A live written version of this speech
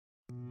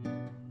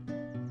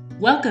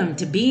Welcome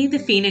to Be the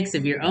Phoenix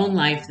of Your Own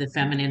Life, the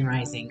Feminine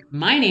Rising.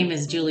 My name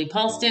is Julie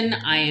Paulston.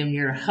 I am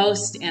your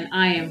host, and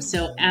I am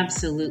so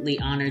absolutely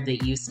honored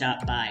that you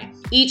stopped by.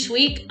 Each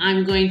week,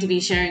 I'm going to be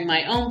sharing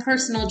my own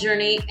personal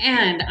journey,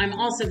 and I'm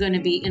also going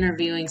to be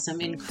interviewing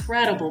some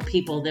incredible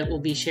people that will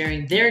be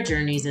sharing their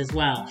journeys as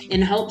well,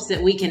 in hopes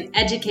that we can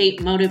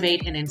educate,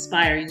 motivate, and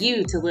inspire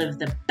you to live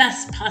the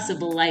best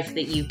possible life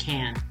that you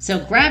can. So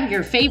grab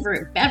your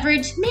favorite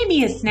beverage,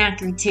 maybe a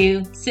snack or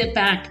two, sit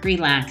back,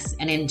 relax,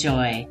 and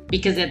enjoy.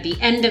 Because at the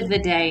end of the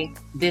day,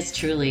 this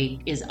truly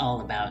is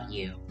all about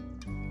you.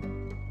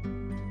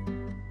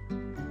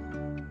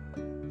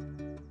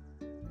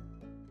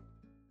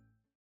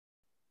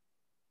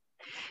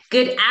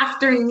 Good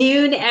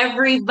afternoon,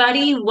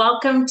 everybody.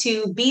 Welcome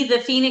to Be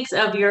the Phoenix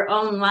of Your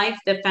Own Life,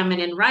 the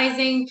Feminine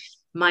Rising.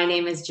 My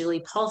name is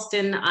Julie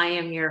Paulston. I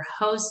am your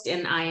host,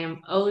 and I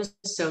am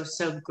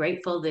so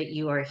grateful that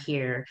you are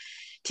here.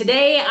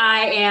 Today, I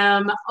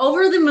am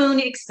over the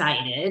moon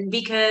excited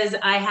because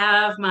I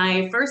have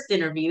my first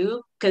interview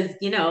because,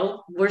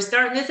 we're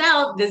starting this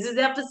out. This is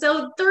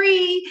episode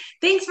 3.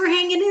 Thanks for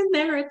hanging in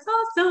there. It's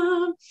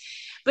awesome.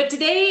 But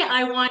today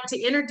I want to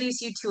introduce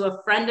you to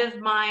a friend of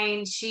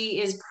mine.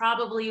 She is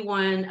probably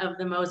one of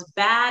the most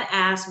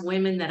badass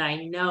women that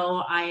I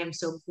know. I am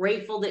so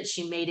grateful that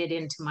she made it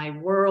into my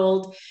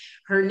world.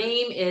 Her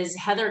name is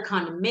Heather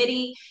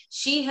Condomiti.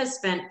 She has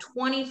spent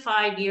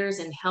 25 years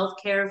in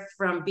healthcare,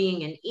 from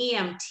being an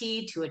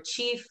EMT to a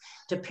chief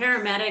to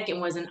paramedic,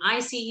 and was an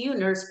ICU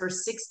nurse for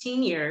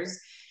 16 years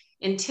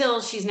until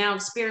she's now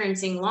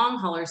experiencing long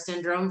hauler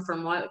syndrome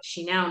from what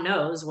she now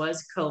knows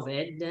was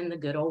COVID and the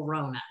good old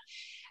Rona.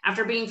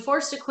 After being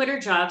forced to quit her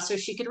job so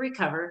she could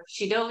recover,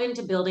 she dove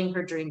into building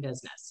her dream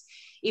business.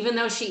 Even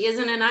though she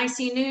isn't an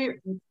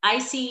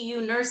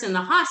ICU nurse in the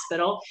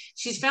hospital,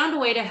 she's found a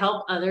way to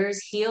help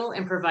others heal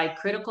and provide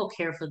critical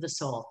care for the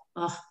soul.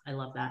 Oh, I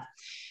love that.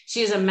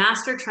 She is a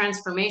master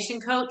transformation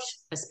coach,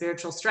 a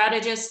spiritual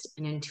strategist,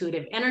 an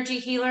intuitive energy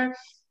healer,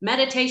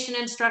 meditation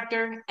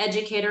instructor,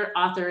 educator,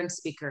 author, and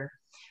speaker.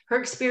 Her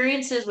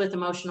experiences with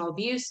emotional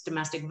abuse,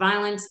 domestic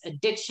violence,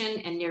 addiction,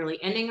 and nearly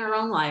ending her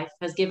own life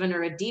has given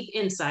her a deep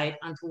insight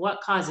onto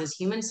what causes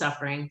human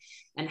suffering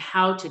and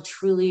how to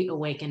truly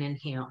awaken and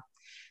heal.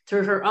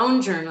 Through her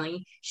own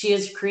journey, she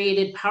has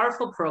created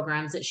powerful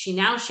programs that she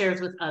now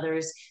shares with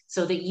others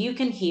so that you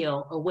can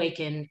heal,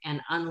 awaken,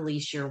 and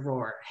unleash your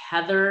roar.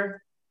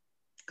 Heather,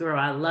 girl,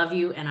 I love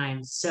you, and I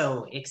am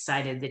so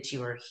excited that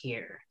you are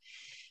here.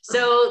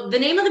 So the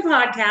name of the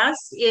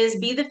podcast is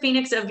Be the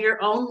Phoenix of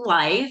Your Own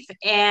Life.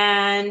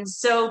 And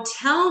so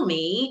tell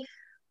me,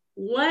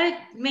 what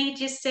made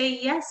you say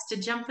yes to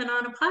jumping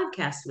on a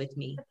podcast with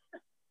me?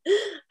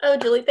 Oh,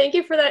 Julie, thank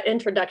you for that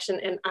introduction.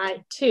 And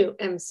I, too,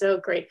 am so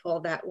grateful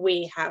that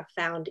we have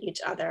found each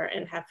other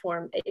and have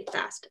formed a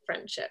fast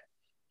friendship.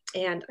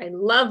 And I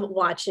love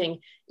watching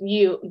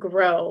you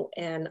grow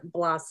and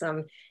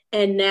blossom.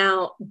 And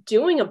now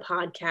doing a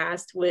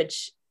podcast,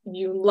 which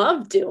you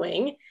love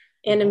doing,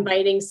 and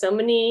inviting so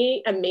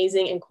many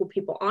amazing and cool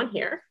people on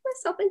here,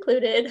 myself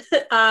included.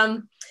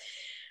 But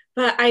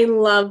I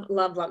love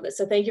this.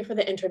 So thank you for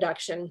the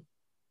introduction.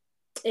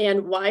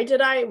 And why did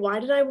I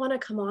want to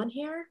come on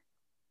here?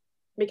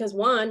 Because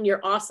 1,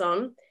 you're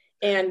awesome.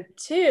 And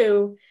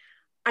 2,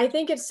 I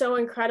think it's so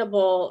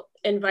incredible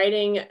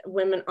inviting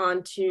women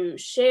on to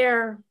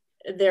share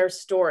their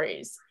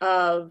stories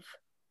of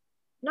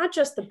not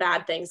just the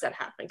bad things that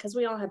happen, because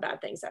we all have bad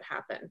things that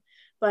happen,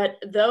 but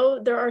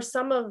though there are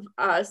some of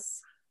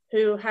us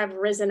who have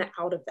risen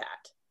out of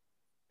that.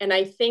 And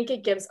I think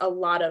it gives a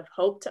lot of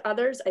hope to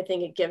others. I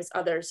think it gives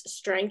others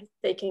strength.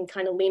 They can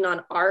kind of lean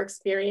on our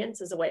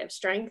experience as a way of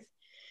strength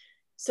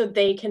so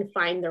they can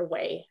find their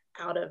way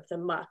out of the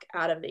muck,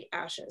 out of the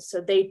ashes.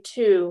 So they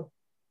too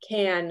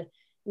can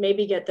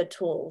maybe get the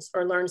tools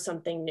or learn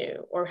something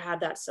new or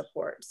have that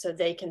support so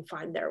they can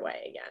find their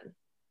way again.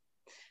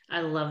 I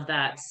love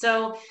that.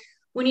 So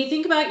when you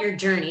think about your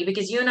journey,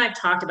 because you and I've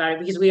talked about it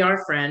because we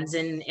are friends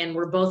and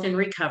we're both in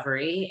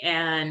recovery.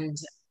 And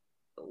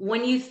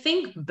when you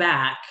think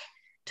back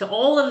to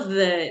all of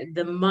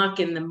the muck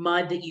and the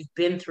mud that you've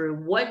been through,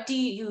 what do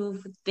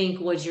you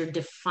think was your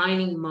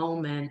defining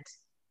moment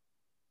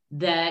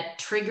that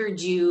triggered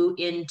you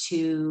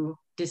into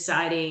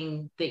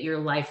deciding that your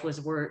life was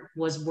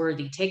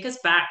worthy? Take us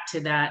back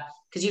to that,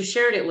 because you've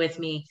shared it with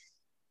me.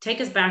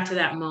 Take us back to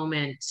that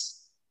moment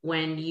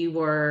when you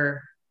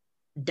were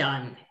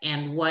done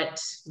and what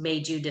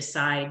made you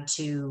decide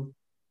to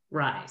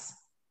rise.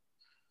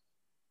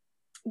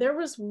 There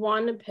was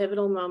one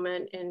pivotal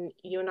moment, and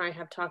you and I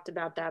have talked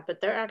about that, but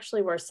there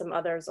actually were some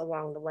others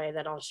along the way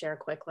that I'll share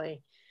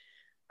quickly.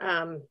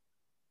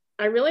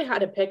 I really had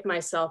to pick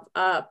myself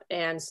up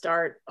and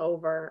start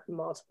over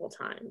multiple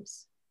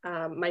times.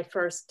 My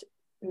first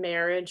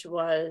marriage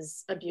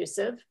was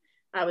abusive.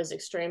 I was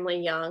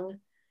extremely young.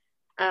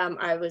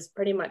 I was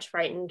pretty much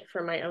frightened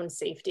for my own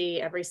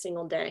safety every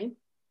single day.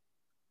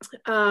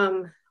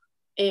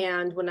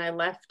 And when I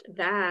left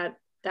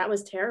that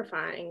was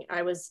terrifying.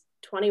 I was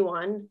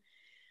 21,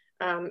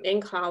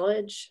 in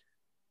college,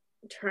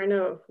 trying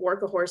to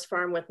work a horse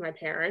farm with my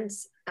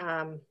parents,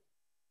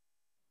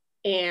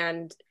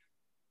 and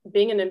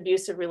being in an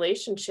abusive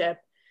relationship,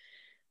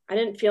 I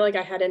didn't feel like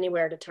I had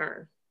anywhere to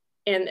turn.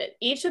 And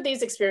each of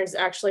these experiences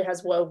actually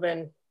has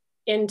woven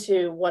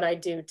into what I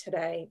do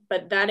today.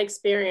 But that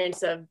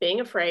experience of being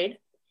afraid,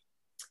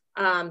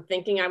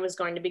 thinking I was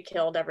going to be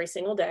killed every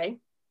single day,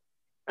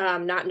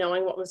 not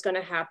knowing what was going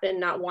to happen,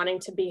 not wanting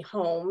to be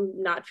home,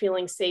 not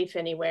feeling safe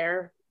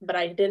anywhere, but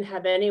I didn't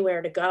have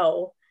anywhere to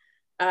go.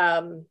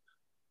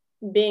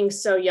 Being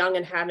so young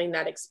and having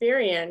that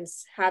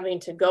experience, having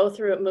to go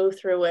through it, move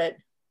through it,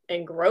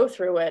 and grow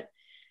through it,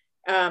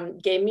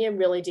 gave me a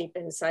really deep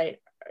insight,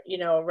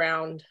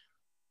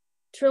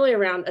 truly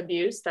around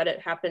abuse, that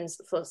it happens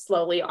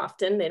slowly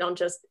often. They don't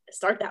just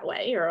start that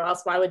way, or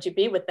else why would you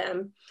be with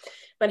them?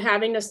 But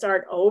having to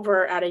start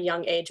over at a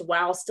young age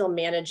while still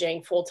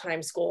managing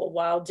full-time school,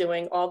 while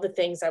doing all the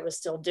things I was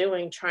still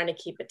doing, trying to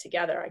keep it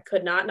together. I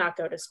could not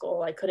go to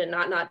school. I couldn't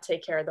not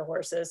take care of the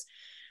horses.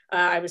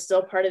 I was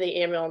still part of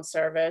the ambulance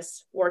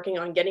service, working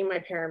on getting my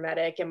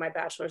paramedic and my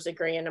bachelor's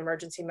degree in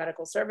emergency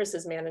medical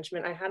services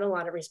management. I had a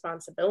lot of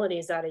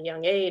responsibilities at a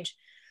young age.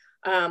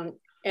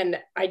 And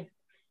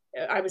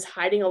I was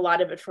hiding a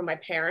lot of it from my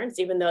parents,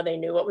 even though they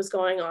knew what was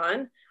going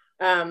on.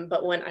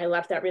 But when I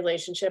left that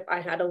relationship, I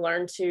had to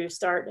learn to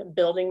start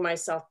building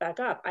myself back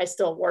up. I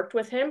still worked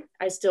with him.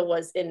 I still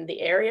was in the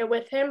area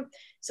with him.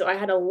 So I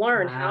had to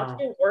learn how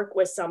to work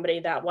with somebody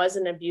that was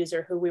an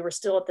abuser, who we were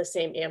still at the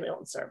same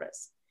ambulance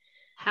service.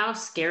 How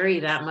scary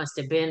that must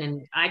have been.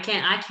 And I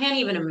can't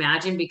even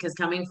imagine, because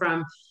coming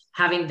from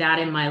having that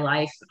in my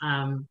life,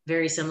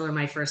 very similar.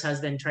 My first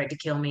husband tried to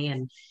kill me.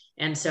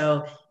 And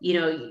so,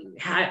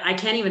 I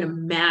can't even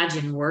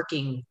imagine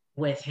working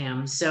with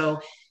him.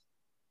 So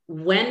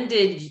when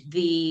did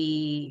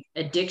the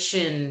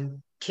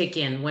addiction kick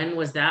in? When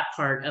was that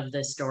part of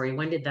the story?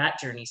 When did that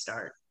journey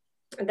start?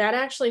 That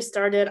actually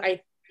started,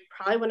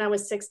 probably when I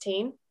was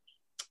 16.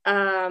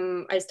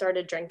 I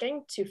started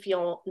drinking to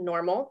feel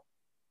normal.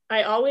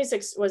 I always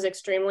was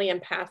extremely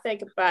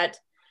empathic, but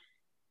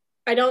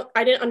I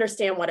didn't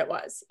understand what it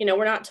was.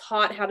 We're not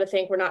taught how to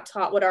think. We're not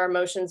taught what our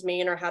emotions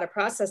mean or how to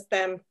process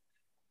them.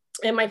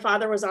 And my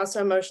father was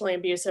also emotionally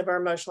abusive or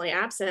emotionally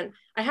absent.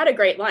 I had a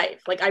great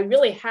life. Like, I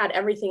really had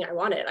everything I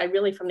wanted. I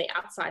really, from the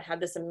outside,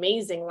 had this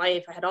amazing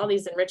life. I had all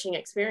these enriching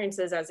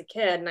experiences as a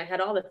kid, and I had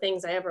all the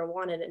things I ever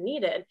wanted and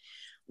needed.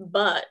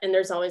 But, and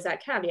there's always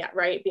that caveat,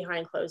 right?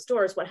 Behind closed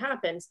doors, what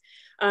happens?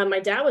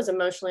 My dad was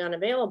emotionally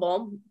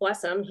unavailable,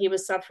 bless him. He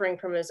was suffering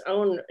from his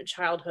own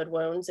childhood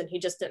wounds, and he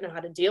just didn't know how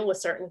to deal with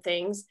certain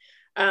things.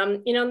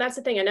 And that's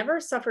the thing. I never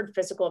suffered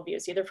physical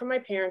abuse, either from my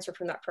parents or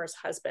from that first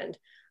husband.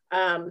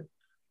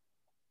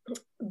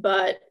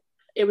 But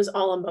it was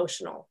all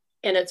emotional.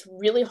 And it's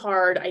really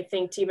hard, I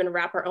think, to even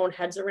wrap our own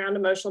heads around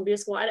emotional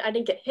abuse. Well, I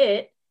didn't get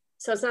hit,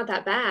 so it's not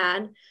that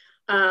bad.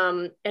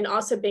 And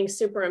also being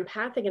super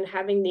empathic and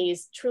having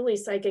these truly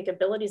psychic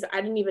abilities I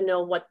didn't even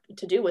know what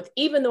to do with,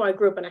 even though I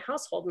grew up in a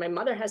household. My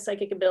mother has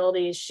psychic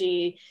abilities.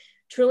 She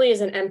truly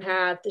is an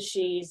empath.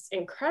 She's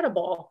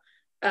incredible.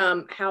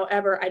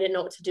 However, I didn't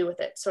know what to do with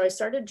it. So I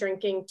started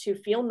drinking to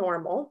feel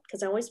normal,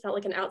 because I always felt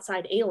like an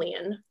outside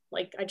alien.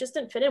 Like, I just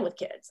didn't fit in with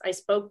kids. I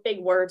spoke big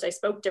words. I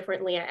spoke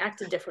differently. I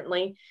acted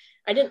differently.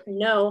 I didn't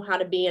know how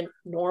to be a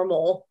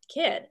normal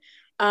kid.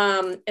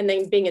 And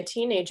then being a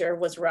teenager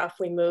was rough.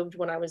 We moved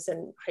when I was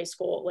in high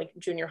school, like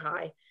junior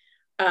high.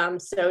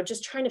 So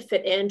just trying to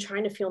fit in,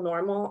 trying to feel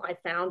normal, I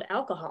found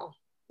alcohol.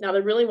 Now,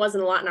 there really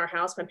wasn't a lot in our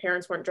house. My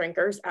parents weren't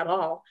drinkers at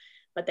all,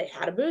 but they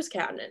had a booze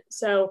cabinet.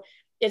 So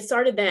it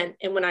started then.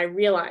 And when I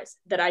realized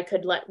that I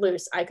could let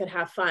loose, I could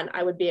have fun,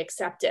 I would be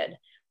accepted.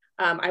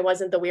 I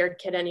wasn't the weird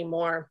kid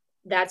anymore.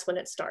 That's when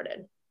it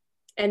started.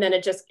 And then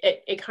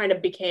it kind of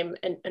became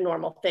a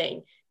normal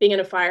thing. Being in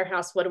a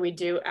firehouse, what do we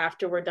do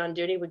after we're done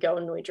duty? We go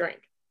and we drink.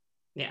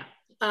 Yeah.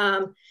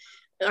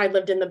 I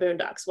lived in the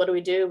boondocks. What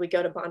do? We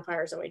go to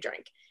bonfires and we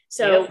drink.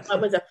 So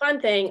It was a fun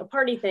thing, a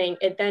party thing.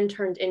 It then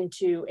turned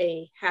into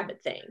a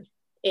habit thing.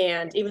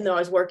 And even though I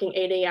was working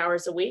 80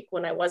 hours a week,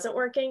 when I wasn't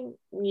working,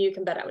 you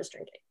can bet I was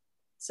drinking.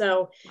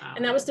 So, wow.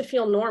 And that was to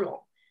feel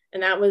normal.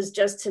 And that was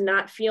just to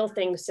not feel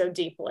things so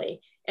deeply.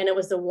 And it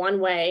was the one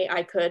way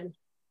I could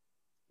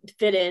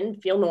fit in,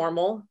 feel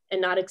normal,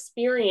 and not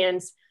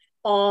experience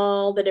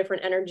all the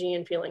different energy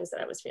and feelings that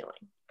I was feeling.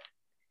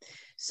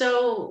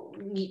 So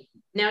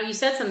now you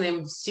said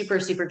something I'm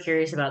super, super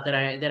curious about that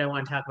I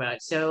want to talk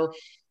about. So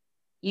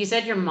you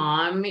said your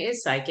mom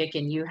is psychic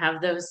and you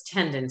have those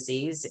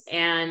tendencies.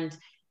 And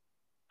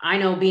I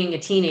know, being a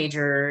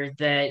teenager,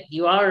 that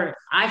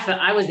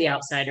I was the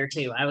outsider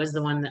too. I was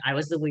the one I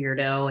was the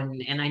weirdo,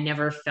 and I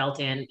never felt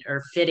in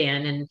or fit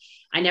in.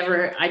 And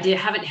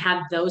haven't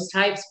had those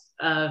types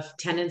of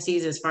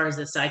tendencies as far as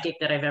the psychic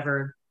that I've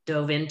ever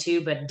dove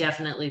into, but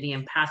definitely the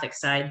empathic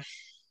side.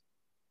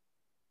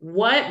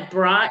 What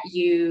brought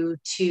you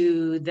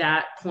to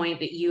that point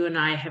that you and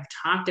I have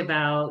talked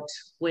about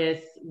do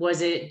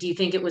you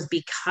think it was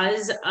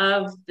because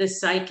of the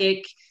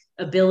psychic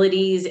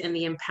abilities and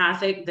the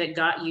empathic that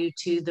got you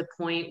to the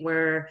point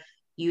where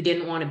you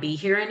didn't want to be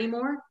here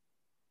anymore?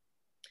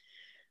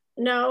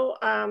 No,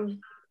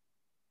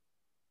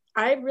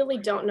 I really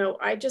don't know.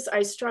 I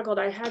struggled.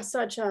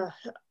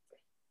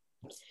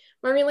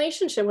 My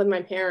relationship with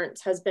my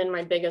parents has been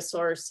my biggest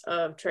source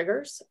of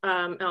triggers.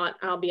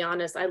 I'll be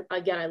honest.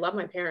 I love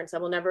my parents. I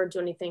will never do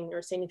anything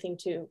or say anything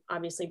to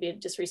obviously be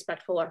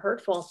disrespectful or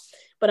hurtful.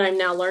 But I'm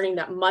now learning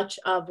that much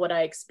of what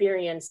I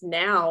experience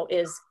now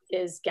is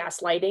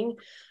gaslighting.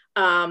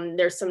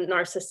 There's some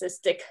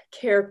narcissistic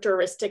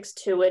characteristics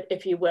to it,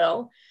 if you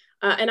will.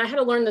 And I had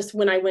to learn this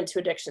when I went to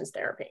addictions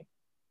therapy.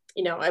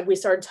 We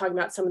started talking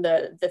about some of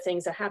the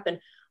things that happened.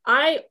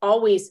 I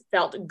always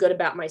felt good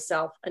about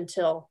myself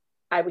until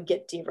I would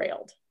get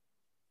derailed.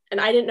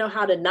 And I didn't know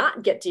how to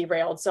not get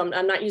derailed. So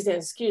I'm not using an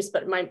excuse,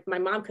 but my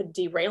mom could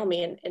derail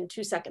me in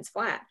 2 seconds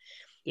flat.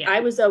 Yeah. I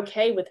was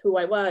okay with who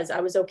I was.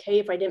 I was okay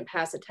if I didn't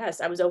pass a test.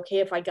 I was okay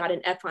if I got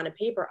an F on a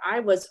paper.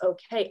 I was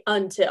okay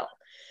until,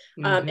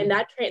 and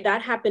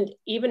that happened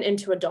even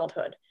into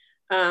adulthood.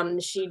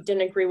 She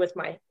didn't agree with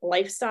my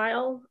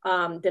lifestyle,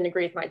 didn't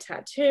agree with my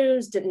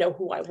tattoos, didn't know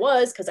who I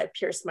was because I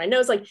pierced my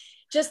nose, like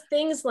just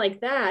things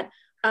like that.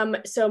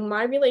 So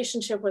my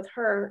relationship with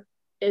her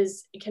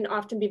can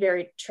often be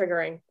very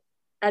triggering.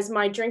 As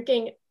my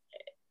drinking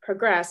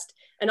progressed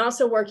and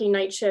also working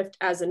night shift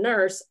as a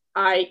nurse,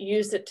 I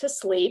used it to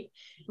sleep.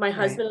 My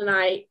husband and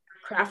I,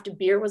 craft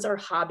beer was our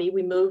hobby.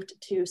 We moved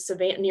to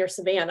near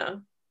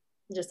Savannah,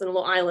 just in a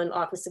little island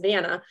off of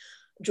Savannah,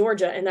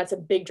 Georgia, and that's a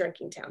big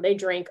drinking town. They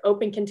drink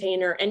open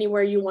container,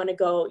 anywhere you want to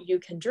go, you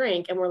can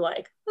drink. And we're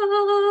like,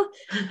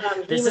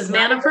 this is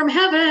manna from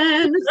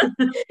heaven.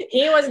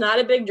 He was not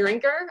a big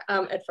drinker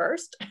at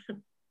first.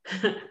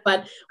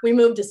 But we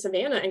moved to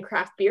Savannah and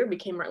craft beer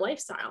became our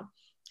lifestyle.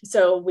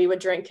 So we would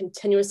drink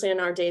continuously on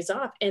our days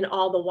off. And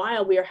all the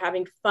while we were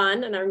having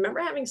fun. And I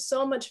remember having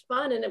so much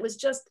fun. And it was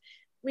just,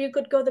 we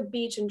could go to the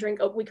beach and drink.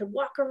 We could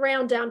walk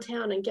around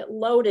downtown and get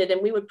loaded.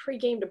 And we would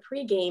pregame to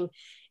pregame.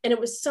 And it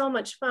was so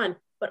much fun.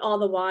 But all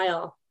the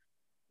while,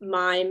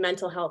 my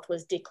mental health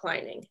was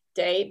declining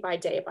day by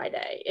day by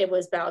day. It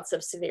was bouts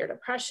of severe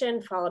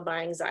depression followed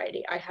by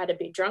anxiety. I had to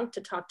be drunk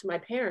to talk to my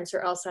parents or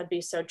else I'd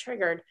be so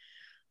triggered.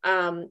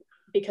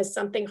 Because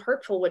something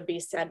hurtful would be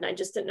said and I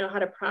just didn't know how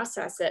to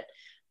process it.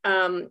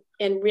 And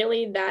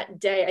really that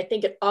day, I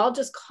think it all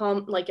just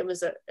it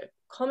was a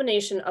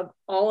culmination of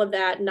all of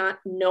that, not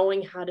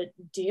knowing how to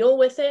deal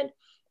with it.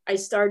 I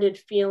started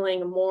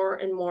feeling more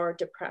and more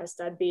depressed.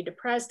 I'd be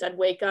depressed. I'd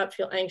wake up,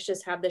 feel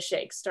anxious, have the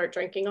shakes, start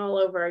drinking all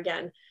over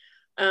again.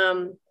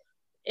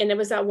 And it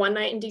was that one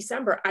night in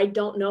December. I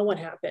don't know what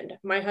happened.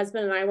 My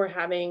husband and I were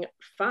having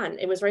fun.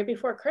 It was right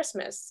before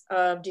Christmas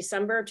of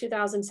December of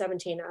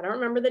 2017. I don't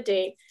remember the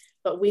date,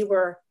 but we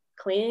were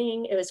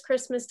cleaning. It was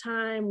Christmas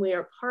time. We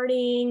were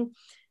partying.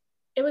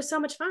 It was so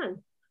much fun.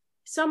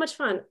 So much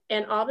fun.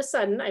 And all of a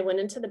sudden I went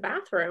into the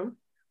bathroom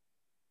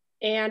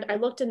and I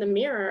looked in the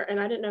mirror and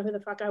I didn't know who the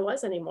fuck I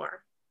was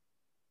anymore.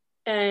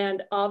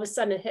 And all of a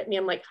sudden it hit me.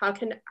 I'm like, how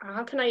can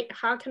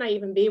I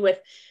even be with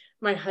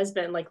my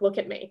husband? Like, look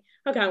at me.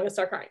 Okay, I'm gonna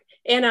start crying.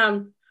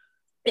 And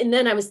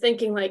then I was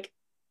thinking, like,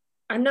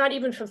 I'm not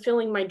even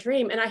fulfilling my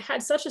dream. And I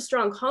had such a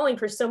strong calling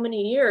for so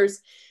many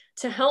years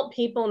to help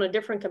people in a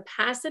different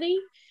capacity,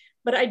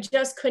 but I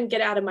just couldn't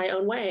get out of my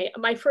own way.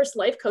 My first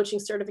life coaching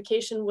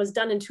certification was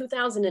done in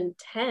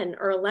 2010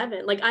 or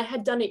 11. Like I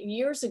had done it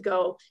years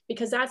ago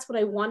because that's what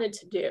I wanted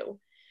to do.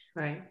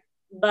 Right.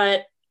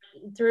 But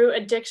through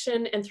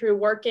addiction and through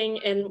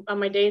working and on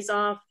my days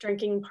off,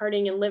 drinking,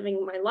 partying, and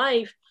living my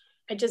life,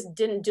 I just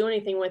didn't do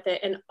anything with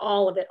it. And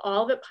all of it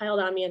piled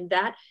on me in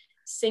that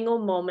single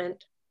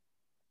moment.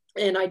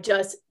 And I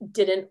just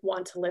didn't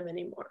want to live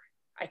anymore.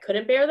 I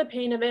couldn't bear the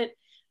pain of it.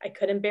 I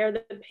couldn't bear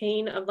the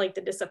pain of like the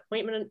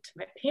disappointment to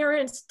my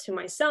parents, to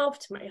myself,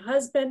 to my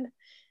husband.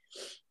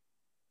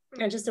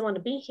 I just didn't want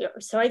to be here.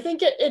 So I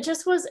think it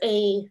just was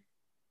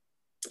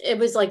it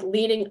was like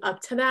leading up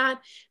to that,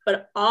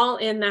 but all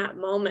in that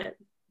moment,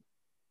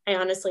 I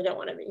honestly don't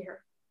want to be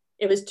here.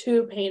 It was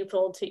too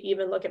painful to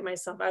even look at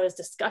myself. I was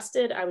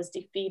disgusted. I was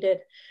defeated.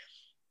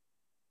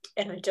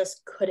 And I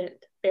just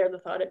couldn't bear the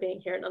thought of being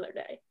here another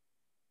day.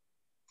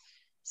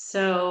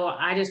 So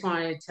I just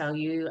wanted to tell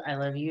you, I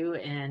love you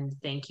and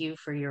thank you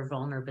for your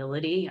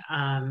vulnerability.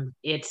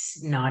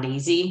 It's not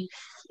easy.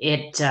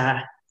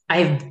 I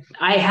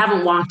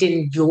haven't walked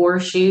in your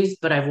shoes,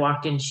 but I've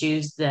walked in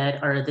shoes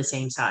that are the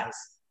same size.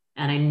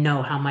 And I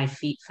know how my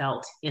feet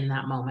felt in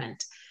that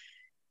moment.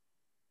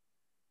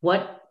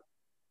 What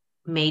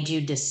made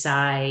you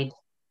decide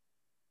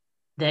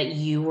that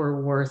you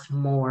were worth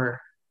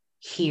more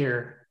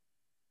here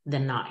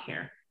than not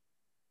here?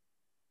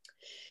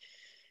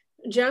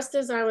 Just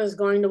as I was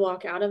going to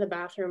walk out of the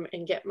bathroom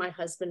and get my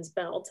husband's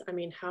belt, I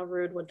mean, how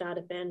rude would that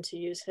have been to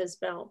use his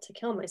belt to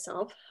kill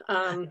myself?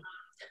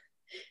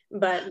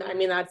 But I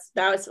mean, I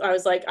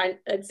was like,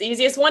 it's the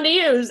easiest one to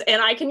use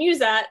and I can use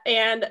that.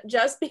 And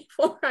just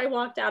before I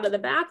walked out of the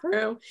bathroom,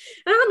 and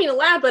I don't mean to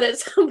laugh, but at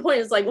some point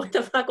it's like, what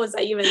the fuck was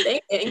I even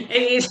thinking?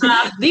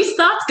 These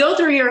thoughts go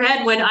through your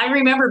head when I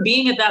remember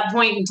being at that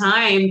point in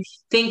time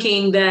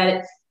thinking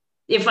that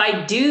if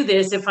I do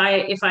this, if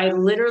I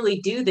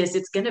literally do this,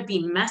 it's going to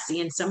be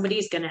messy and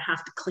somebody's going to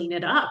have to clean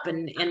it up.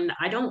 And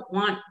I don't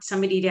want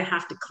somebody to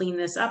have to clean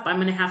this up. I'm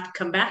going to have to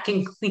come back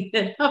and clean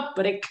it up,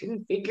 but I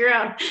couldn't figure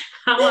out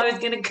how I was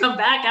going to come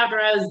back after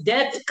I was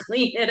dead to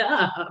clean it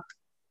up.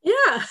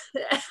 Yeah,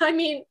 I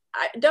mean,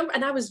 I don't,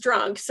 and I was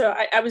drunk. So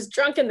I was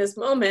drunk in this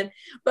moment,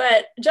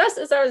 but just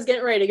as I was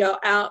getting ready to go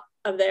out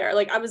of there,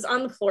 like I was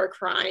on the floor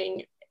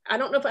crying. I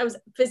don't know if I was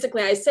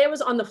physically, I say I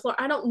was on the floor.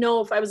 I don't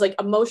know if I was like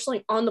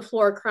emotionally on the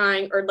floor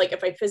crying or like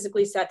if I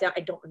physically sat down,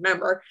 I don't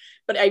remember,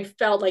 but I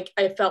felt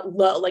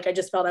low. Like I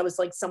just felt I was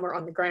like somewhere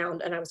on the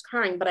ground and I was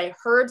crying, but I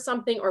heard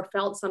something or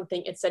felt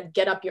something. It said,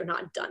 "Get up, you're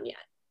not done yet."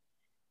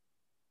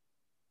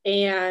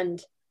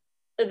 And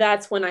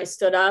that's when I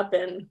stood up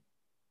and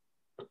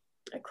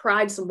I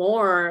cried some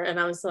more and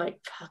I was like,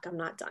 fuck, I'm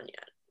not done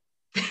yet.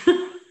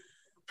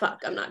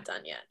 Fuck, I'm not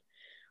done yet.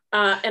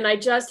 And I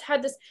just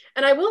had this,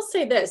 and I will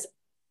say this,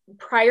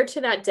 prior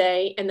to that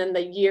day, and then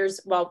the years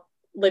while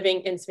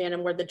living in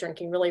Savannah where the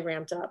drinking really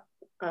ramped up,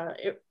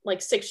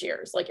 like 6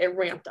 years, like it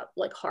ramped up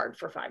like hard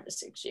for 5 to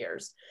 6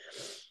 years.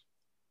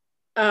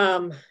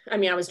 I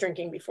mean, I was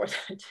drinking before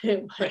that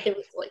too, but it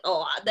was like a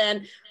lot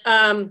then.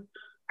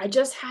 I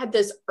just had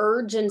this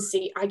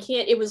urgency.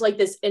 It was like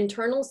this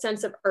internal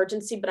sense of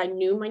urgency, but I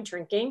knew my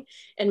drinking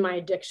and my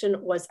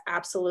addiction was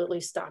absolutely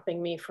stopping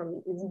me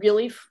from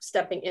really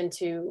stepping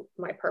into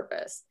my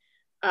purpose.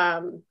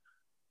 My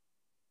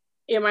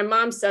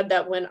mom said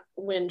that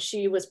when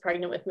she was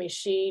pregnant with me,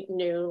 she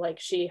knew, like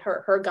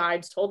her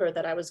guides told her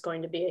that I was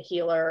going to be a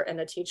healer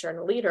and a teacher and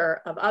a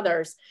leader of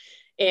others.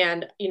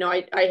 And,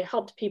 I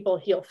helped people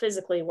heal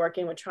physically,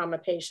 working with trauma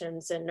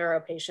patients and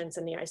neuro patients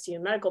and the ICU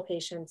medical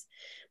patients.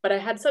 But I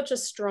had such a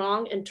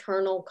strong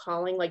internal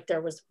calling, like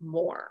there was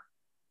more.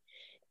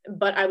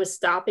 But I was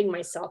stopping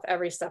myself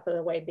every step of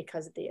the way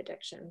because of the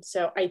addiction.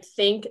 So I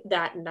think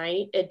that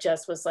night, it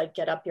just was like,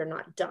 get up, you're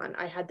not done.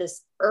 I had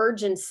this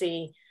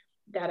urgency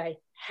that I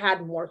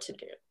had more to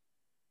do.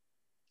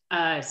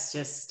 It's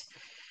just,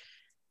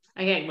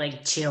 I get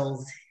like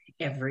chills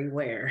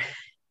everywhere.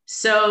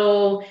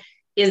 So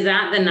is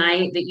that the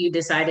night that you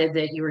decided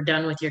that you were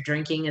done with your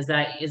drinking? Is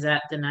that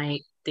the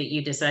night that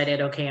you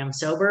decided, okay, I'm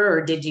sober?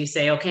 Or did you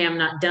say, okay, I'm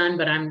not done,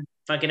 but I'm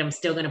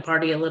still gonna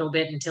party a little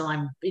bit until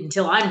I'm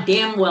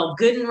damn well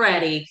good and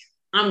ready.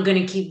 I'm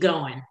gonna keep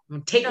going. I'm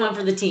gonna take one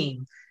for the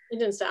team. It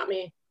didn't stop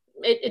me.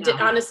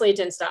 Honestly, it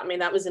didn't stop me.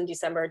 That was in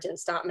December. It didn't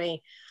stop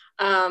me.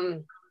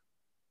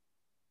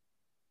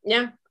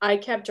 Yeah, I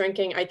kept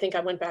drinking. I think I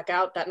went back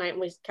out that night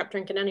and we kept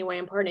drinking anyway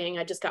and partying.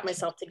 I just got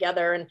myself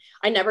together and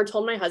I never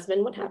told my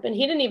husband what happened.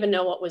 He didn't even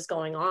know what was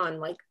going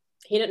on. Like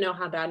he didn't know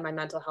how bad my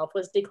mental health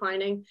was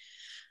declining,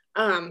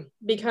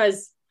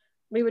 because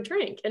we would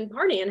drink and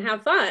party and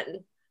have fun.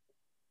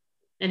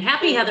 And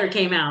Happy Heather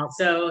came out.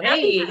 So,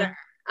 hey,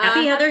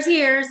 Happy Heather's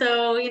here.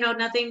 So,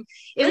 nothing.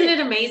 Isn't it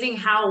amazing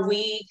how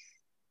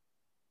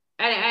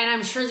and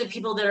I'm sure the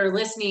people that are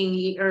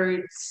listening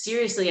are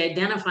seriously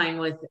identifying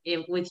with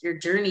your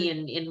journey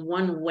in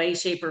one way,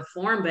 shape, or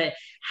form, but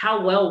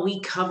how well we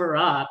cover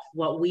up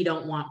what we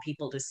don't want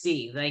people to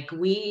see. Like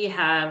we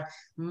have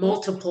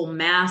multiple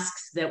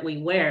masks that we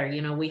wear.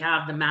 We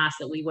have the mask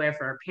that we wear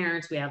for our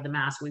parents. We have the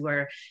mask we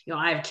wear.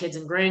 I have kids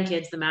and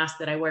grandkids, the mask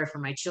that I wear for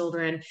my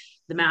children,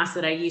 the mask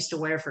that I used to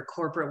wear for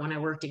corporate when I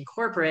worked in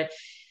corporate.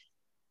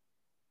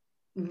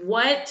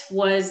 What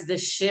was the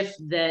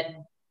shift that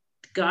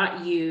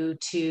got you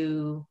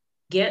to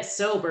get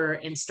sober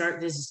and start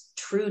this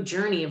true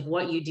journey of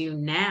what you do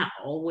now,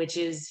 which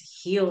is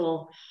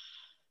heal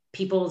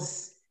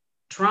people's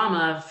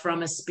trauma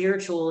from a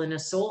spiritual and a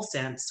soul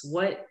sense?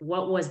 What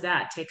was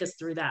that? Take us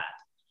through that.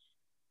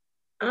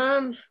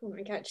 Oh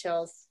my God,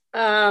 chills.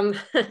 Well,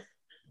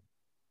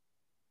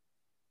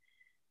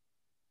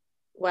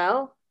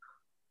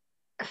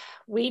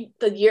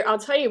 I'll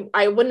tell you,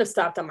 I wouldn't have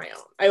stopped on my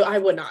own. I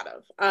would not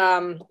have.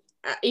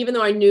 Even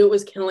though I knew it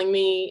was killing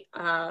me,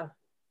 and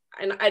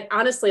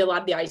honestly, a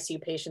lot of the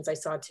ICU patients I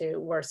saw too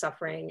were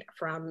suffering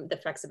from the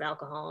effects of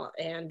alcohol.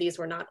 And these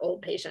were not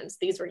old patients.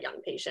 These were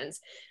young patients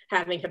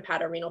having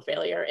hepatorenal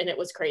failure. And it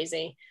was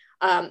crazy.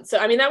 So,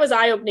 I mean, that was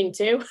eye-opening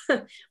too.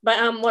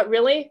 But what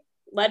really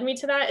led me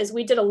to that is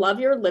we did a Love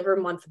Your Liver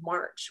Month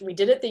March. We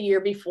did it the year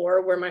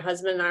before where my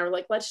husband and I were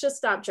like, let's just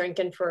stop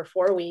drinking for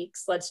 4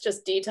 weeks. Let's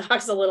just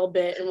detox a little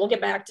bit and we'll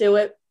get back to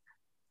it.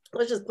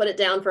 Let's just put it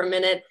down for a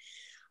minute.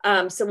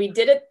 So we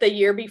did it the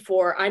year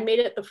before. I made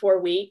it the 4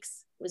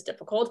 weeks. It was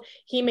difficult.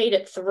 He made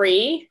it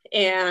 3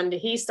 and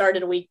he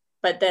started a week.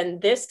 But then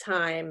this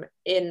time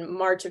in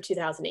March of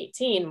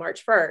 2018,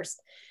 March 1st.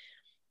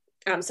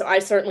 So I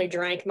certainly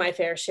drank my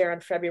fair share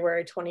on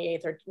February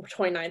 28th or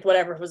 29th,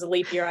 whatever. It was a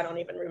leap year. I don't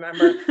even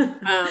remember.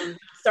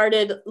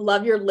 Started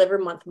Love Your Liver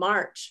Month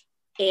March.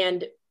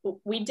 And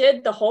we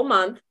did the whole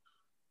month,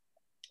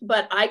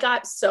 but I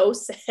got so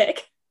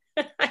sick.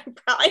 I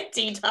probably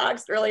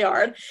detoxed really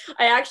hard.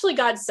 I actually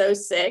got so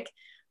sick,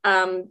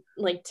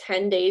 like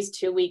 10 days,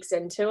 2 weeks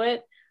into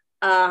it.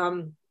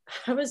 I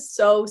was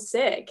so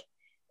sick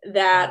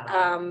that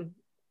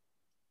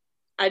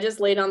I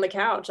just laid on the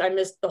couch. I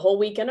missed the whole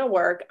weekend of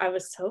work. I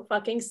was so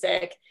fucking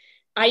sick.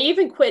 I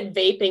even quit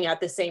vaping at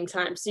the same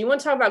time. So you want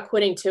to talk about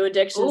quitting two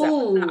addictions?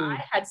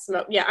 I had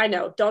smoke. Yeah, I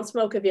know. Don't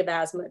smoke if you have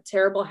asthma.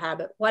 Terrible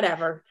habit.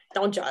 Whatever.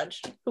 Don't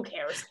judge. Who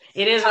cares?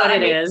 It is what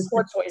it is.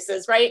 Poor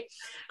choices, right?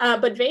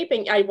 But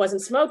vaping, I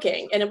wasn't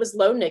smoking, and it was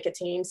low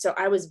nicotine. So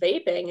I was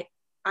vaping.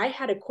 I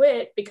had to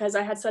quit because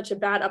I had such a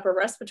bad upper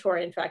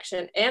respiratory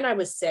infection, and I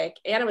was sick,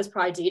 and I was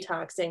probably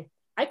detoxing.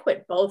 I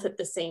quit both at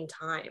the same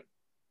time.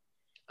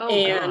 Oh,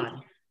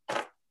 and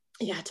God.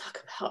 Yeah,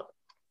 talk about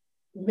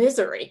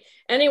misery.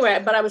 Anyway,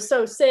 but I was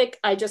so sick,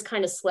 I just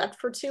kind of slept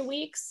for 2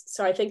 weeks.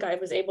 So I think I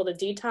was able to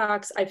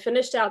detox. I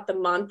finished out the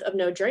month of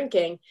no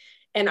drinking,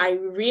 and I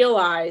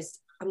realized,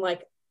 I'm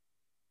like,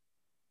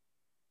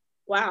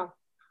 wow,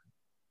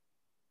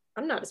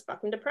 I'm not as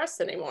fucking depressed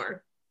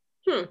anymore.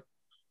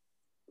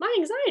 My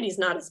anxiety's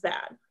not as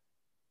bad.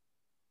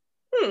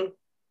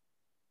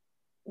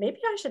 Maybe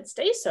I should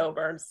stay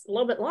sober a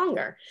little bit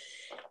longer.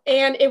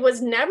 And it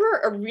was never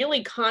a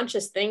really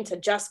conscious thing to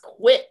just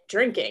quit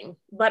drinking.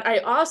 But I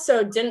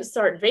also didn't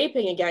start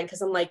vaping again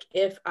because I'm like,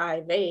 if I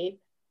vape,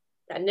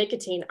 that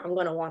nicotine, I'm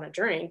going to want to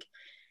drink.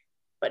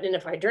 But then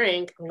if I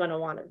drink, I'm going to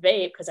want to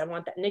vape because I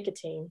want that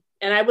nicotine.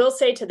 And I will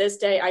say to this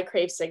day, I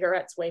crave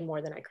cigarettes way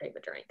more than I crave a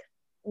drink.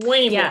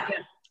 Way more.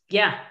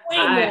 Yeah.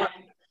 Way more.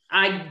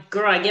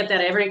 I get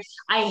that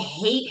I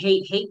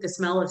hate the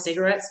smell of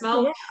cigarette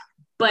smoke. Yeah.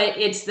 But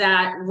it's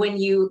that when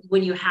you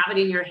have it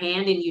in your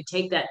hand and you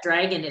take that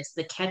drag and it's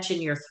the catch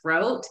in your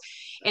throat.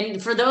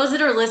 And for those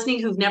that are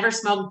listening who've never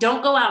smoked,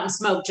 don't go out and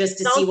smoke just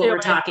to see what we're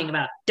talking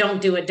about.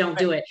 Don't do it. Don't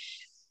do it.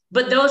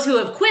 But those who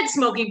have quit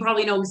smoking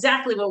probably know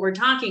exactly what we're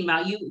talking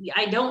about.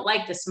 I don't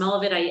like the smell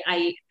of it.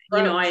 I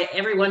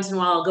every once in a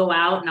while I'll go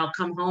out and I'll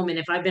come home. And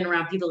if I've been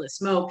around people that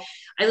smoke,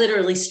 I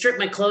literally strip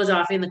my clothes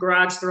off in the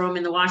garage, throw them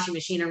in the washing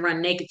machine and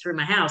run naked through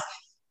my house.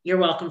 You're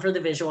welcome for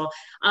the visual.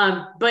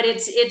 But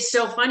it's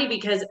so funny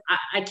because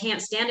I can't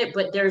stand it,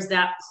 but there's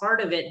that part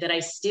of it that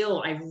I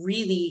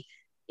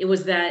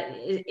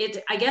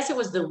guess it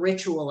was the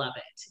ritual of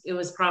it. It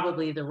was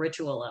probably the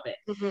ritual of it.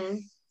 Mm-hmm.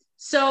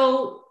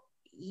 So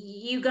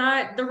you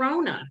got the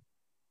Rona.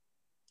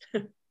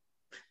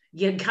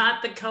 You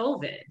got the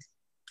COVID.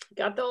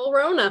 Got the old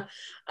Rona.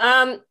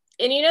 And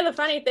the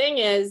funny thing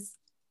is,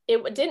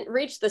 it didn't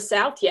reach the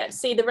South yet.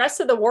 See, the rest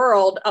of the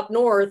world up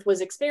north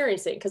was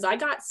experiencing, because I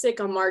got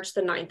sick on March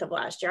the 9th of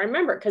last year. I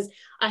remember because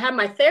I had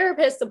my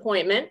therapist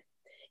appointment,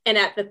 and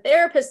at the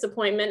therapist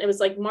appointment, it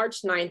was like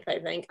March 9th, I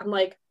think. I'm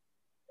like,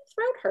 my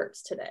throat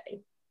hurts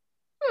today.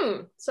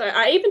 So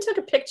I even took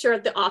a picture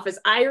at the office.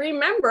 I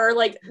remember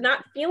like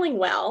not feeling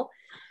well.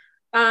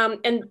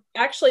 And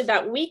actually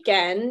that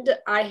weekend,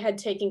 I had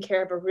taken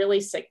care of a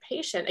really sick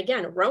patient.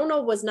 Again,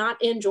 Rona was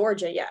not in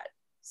Georgia yet.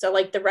 So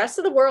like the rest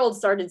of the world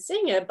started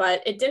seeing it,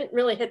 but it didn't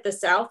really hit the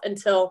South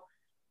until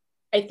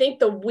I think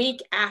the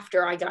week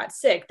after I got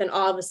sick. Then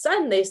all of a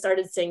sudden they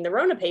started seeing the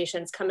Rona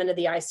patients come into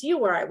the ICU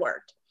where I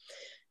worked.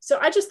 So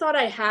I just thought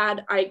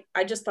I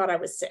just thought I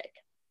was sick,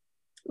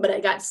 but I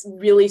got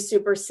really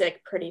super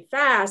sick pretty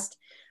fast.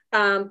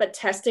 But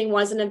testing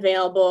wasn't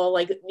available.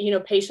 Like,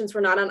 patients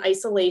were not on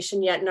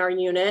isolation yet in our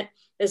unit.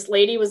 This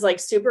lady was like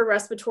super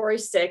respiratory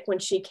sick when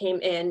she came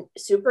in,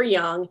 super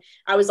young.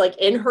 I was like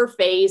in her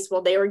face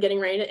while they were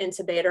getting ready to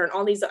intubate her and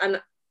all these. And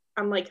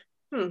I'm like,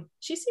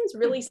 she seems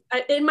really,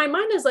 in my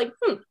mind, I was like,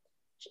 her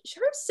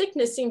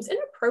sickness seems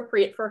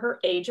inappropriate for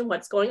her age and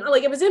what's going on.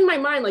 Like, it was in my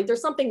mind, like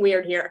there's something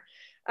weird here.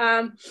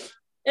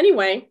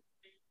 Anyway,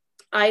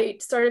 I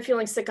started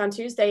feeling sick on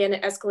Tuesday and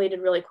it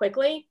escalated really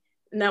quickly.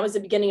 And that was the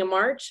beginning of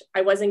March.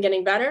 I wasn't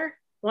getting better.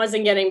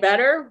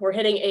 We're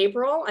hitting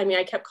April. I mean,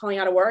 I kept calling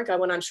out of work. I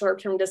went on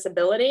short-term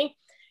disability.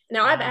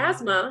 Now I have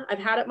asthma. I've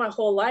had it my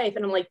whole life.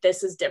 And I'm like,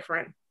 this is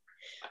different.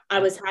 I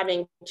was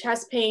having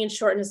chest pain,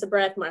 shortness of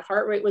breath. My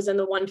heart rate was in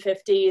the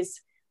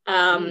 150s.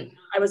 I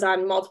was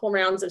on multiple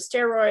rounds of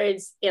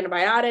steroids,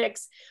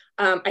 antibiotics.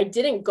 I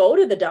didn't go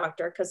to the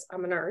doctor because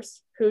I'm a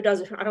nurse. I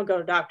don't go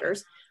to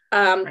doctors.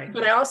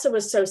 But I also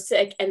was so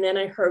sick. And then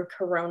I heard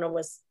Corona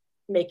was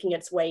making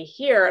its way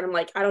here. And I'm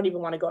like, I don't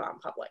even want to go out in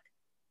public.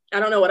 I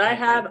don't know what I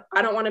have.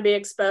 I don't want to be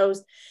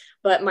exposed,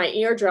 but my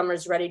eardrum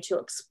is ready to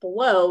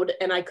explode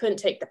and I couldn't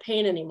take the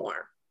pain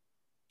anymore.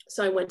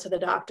 So I went to the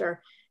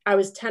doctor. I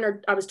was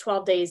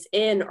 12 days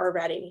in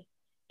already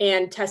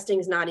and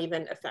testing's not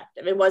even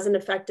effective. It wasn't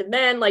effective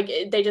then. Like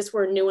they just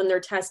were new in their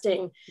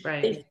testing.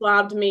 Right. They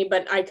swabbed me,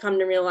 but I come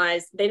to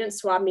realize they didn't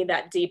swab me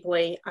that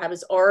deeply. I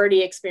was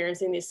already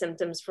experiencing these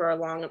symptoms for a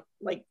long,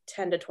 like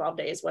 10 to 12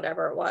 days,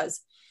 whatever it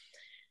was.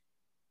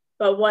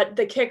 But what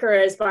the kicker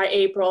is, by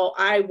April,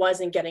 I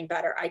wasn't getting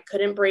better. I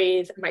couldn't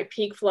breathe. My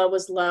peak flow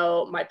was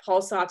low. My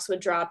pulse ox would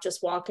drop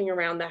just walking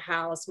around the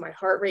house. My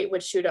heart rate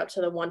would shoot up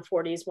to the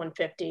 140s,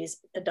 150s.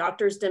 The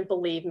doctors didn't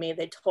believe me.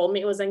 They told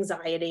me it was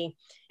anxiety.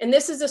 And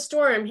this is a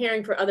story I'm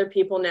hearing for other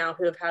people now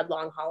who have had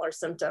long hauler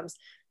symptoms.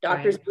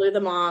 Doctors blew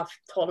them off,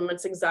 told them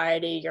it's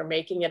anxiety. You're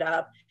making it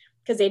up,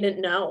 because they didn't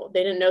know.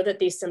 They didn't know that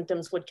these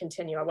symptoms would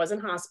continue. I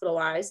wasn't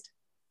hospitalized.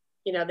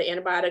 The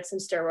antibiotics and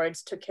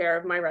steroids took care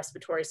of my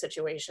respiratory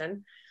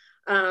situation.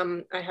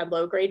 I had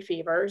low grade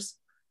fevers,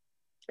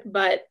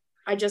 but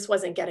I just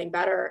wasn't getting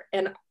better.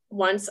 And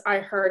once I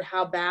heard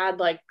how bad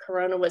like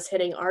Corona was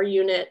hitting our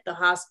unit, the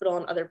hospital,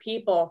 and other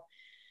people,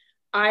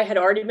 I had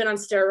already been on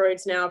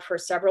steroids now for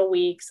several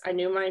weeks. I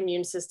knew my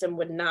immune system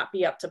would not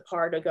be up to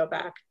par to go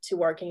back to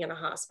working in a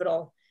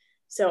hospital.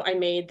 So I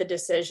made the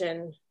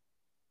decision.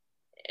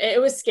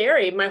 It was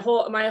scary. My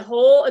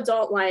whole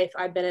adult life,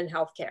 I've been in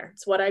healthcare.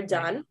 It's what I've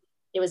done. Right.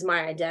 It was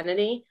my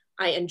identity.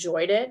 I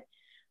enjoyed it.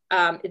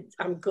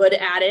 I'm good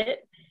at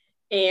it.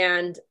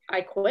 And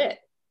I quit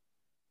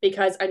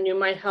because I knew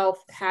my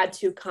health had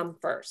to come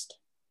first.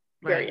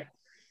 Period. Right.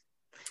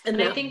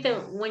 And I think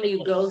that when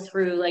you go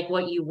through like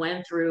what you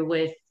went through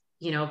with,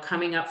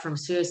 coming up from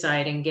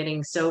suicide and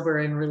getting sober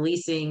and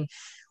releasing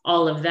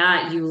all of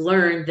that, you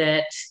learned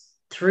that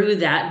through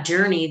that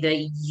journey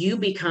that you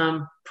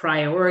become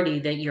priority,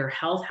 that your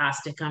health has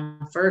to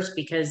come first,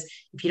 because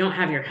if you don't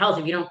have your health,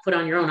 if you don't put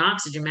on your own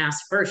oxygen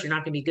mask first, you're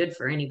not going to be good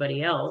for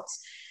anybody else.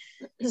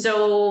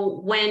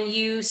 So when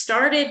you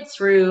started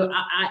through,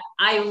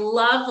 I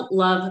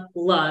love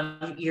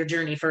your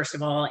journey, first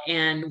of all,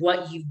 and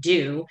what you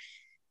do.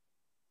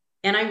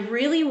 And I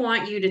really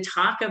want you to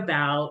talk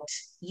about,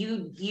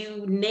 you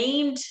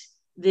named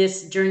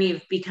this journey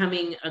of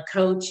becoming a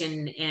coach.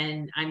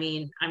 And I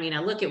mean, I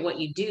look at what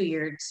you do.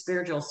 You're a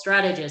spiritual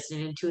strategist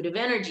and intuitive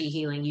energy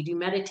healing. You do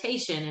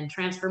meditation and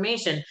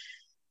transformation.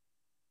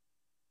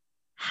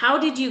 How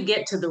did you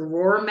get to the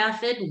ROAR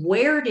method?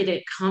 Where did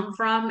it come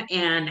from?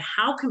 And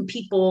how can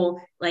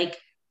people like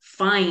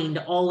find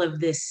all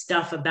of this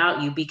stuff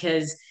about you?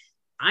 Because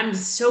I'm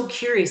so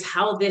curious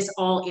how this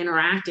all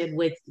interacted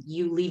with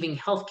you leaving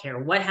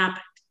healthcare. What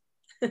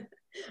happened?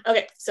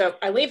 Okay, so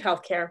I leave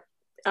healthcare.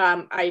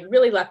 I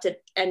really left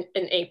it in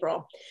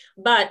April.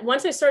 But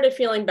once I started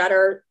feeling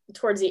better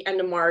towards the end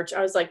of March,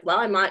 I was like,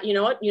 well, you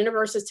know what?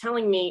 Universe is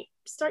telling me,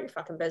 start your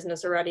fucking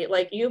business already.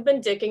 Like, you've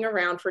been dicking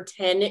around for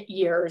 10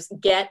 years,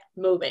 get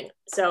moving.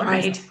 So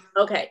right. I was like,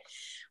 okay.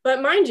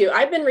 But mind you,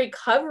 I've been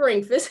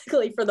recovering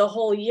physically for the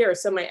whole year.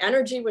 So my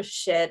energy was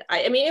shit.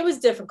 I mean, it was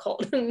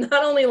difficult,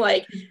 not only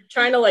like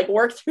trying to like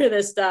work through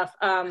this stuff,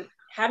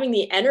 having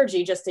the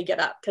energy just to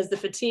get up, because the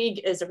fatigue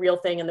is a real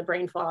thing and the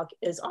brain fog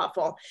is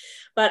awful.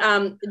 But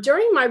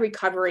during my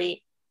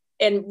recovery,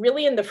 and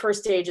really in the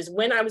first stages,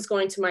 when I was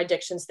going to my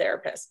addictions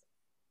therapist,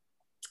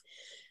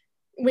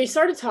 we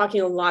started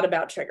talking a lot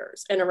about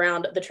triggers and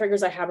around the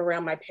triggers I have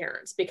around my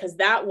parents, because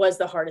that was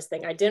the hardest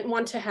thing. I didn't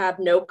want to have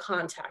no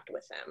contact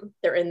with them.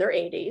 They're in their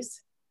 80s,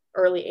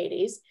 early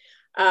 80s.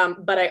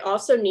 But I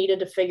also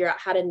needed to figure out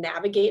how to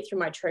navigate through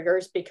my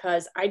triggers,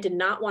 because I did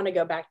not want to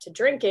go back to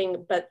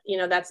drinking. But,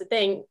 that's the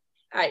thing.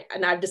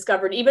 I've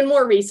discovered even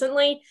more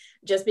recently,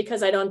 just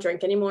because I don't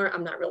drink anymore,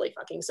 I'm not really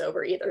fucking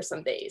sober either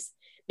some days,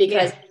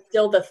 because it's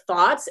still the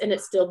thoughts and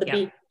it's still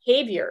the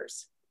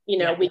behaviors.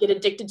 We get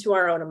addicted to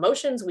our own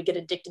emotions. We get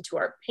addicted to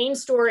our pain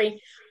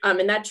story.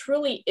 And that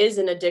truly is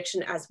an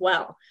addiction as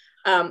well.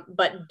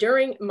 But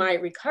during my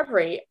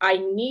recovery,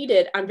 I'm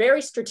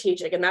very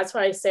strategic. And that's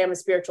why I say I'm a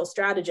spiritual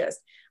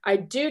strategist. I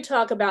do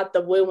talk about the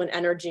woo and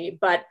energy,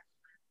 but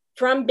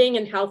from being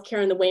in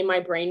healthcare and the way my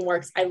brain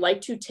works, I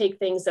like to take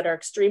things that are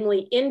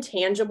extremely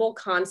intangible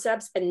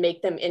concepts and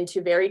make them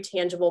into very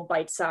tangible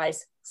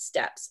bite-sized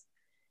steps.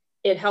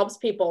 It helps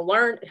people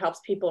learn, it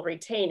helps people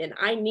retain. And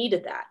I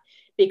needed that.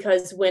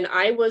 Because when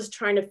I was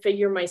trying to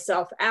figure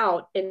myself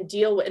out and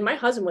deal with, and my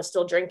husband was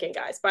still drinking,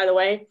 guys, by the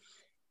way,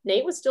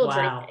 Nate was still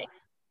drinking.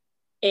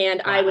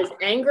 And I was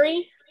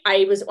angry.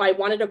 I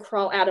wanted to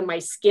crawl out of my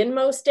skin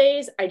most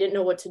days. I didn't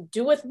know what to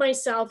do with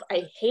myself.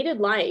 I hated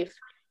life.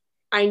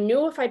 I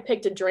knew if I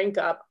picked a drink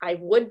up, I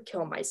would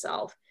kill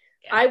myself.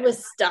 Yeah. I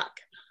was stuck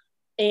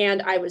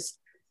and I was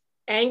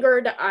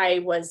angered. I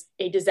was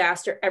a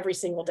disaster every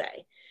single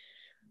day.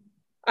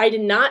 I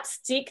did not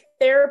seek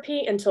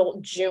therapy until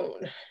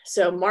June.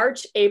 So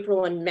March,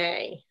 April, and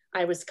May,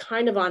 I was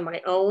kind of on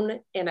my own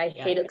and I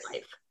hated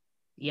life.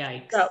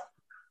 Yikes. So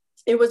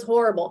it was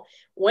horrible.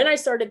 When I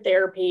started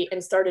therapy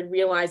and started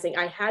realizing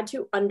I had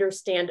to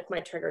understand my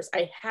triggers,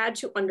 I had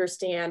to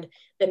understand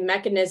the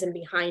mechanism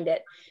behind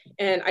it.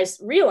 And I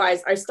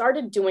realized I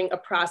started doing a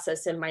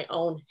process in my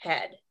own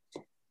head.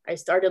 I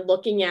started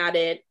looking at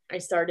it.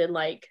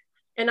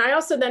 And I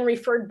also then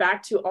referred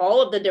back to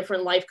all of the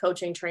different life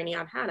coaching training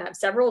I've had. I have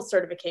several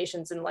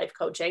certifications in life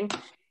coaching, if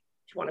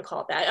you want to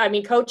call it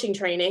that. Coaching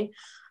training.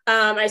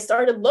 I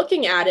started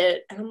looking at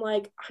it and I'm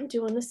like, I'm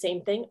doing the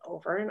same thing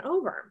over and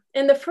over.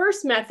 And the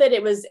first method,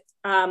 it was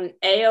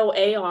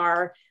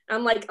AOAR.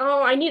 I'm like,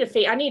 oh, I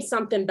need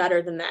something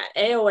better than that.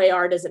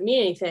 AOAR doesn't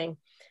mean anything.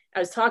 I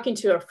was talking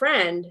to a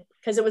friend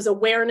because it was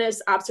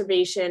awareness,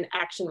 observation,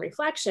 action,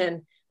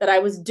 reflection that I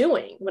was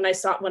doing. When I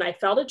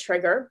felt a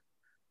trigger,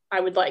 I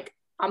would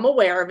I'm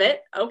aware of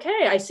it.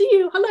 Okay, I see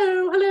you.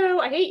 Hello.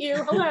 I hate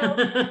you. Hello.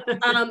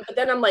 But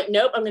then I'm like,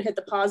 nope, I'm going to hit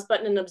the pause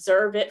button and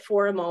observe it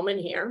for a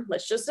moment here.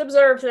 Let's just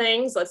observe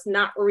things. Let's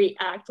not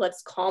react.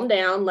 Let's calm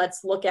down.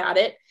 Let's look at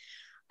it.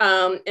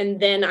 And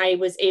then I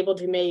was able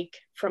to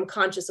from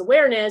conscious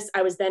awareness,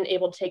 I was then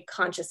able to take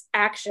conscious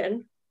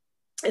action.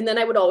 And then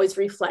I would always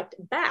reflect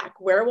back.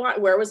 Where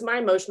was my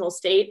emotional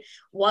state?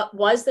 What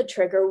was the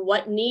trigger?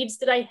 What needs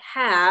did I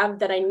have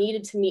that I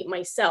needed to meet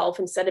myself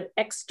instead of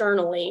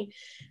externally?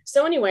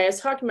 So anyway, I was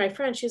talking to my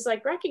friend. She's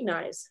like,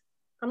 recognize.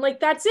 I'm like,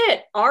 that's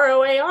it.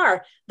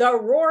 ROAR. The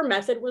roar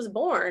method was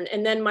born.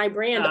 And then my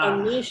brand,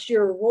 Unleash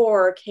Your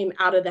Roar, came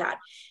out of that.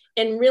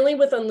 And really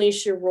with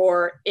Unleash Your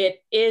Roar,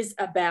 it is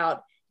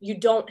about, you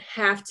don't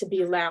have to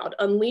be loud.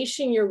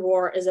 Unleashing your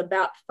roar is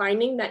about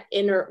finding that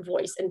inner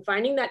voice and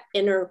finding that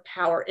inner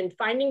power and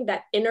finding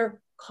that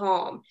inner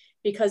calm.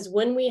 Because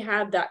when we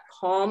have that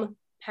calm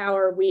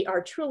power, we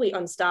are truly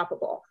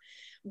unstoppable.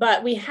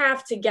 But we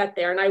have to get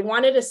there. And I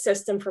wanted a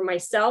system for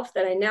myself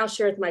that I now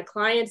share with my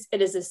clients.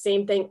 It is the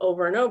same thing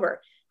over and over.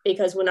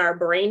 Because when our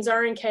brains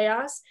are in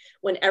chaos,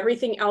 when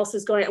everything else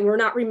is going, and we're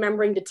not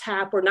remembering to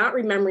tap, we're not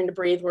remembering to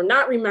breathe, we're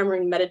not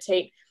remembering to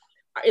meditate,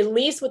 at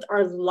least with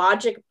our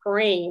logic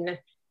brain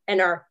and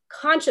our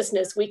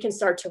consciousness, we can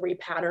start to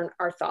repattern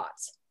our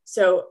thoughts.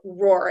 So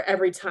roar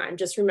every time.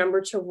 Just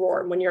remember to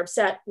roar. When you're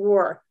upset,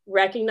 roar.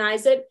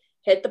 Recognize it,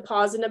 hit the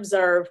pause and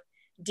observe.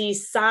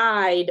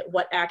 Decide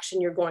what action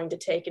you're going to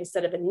take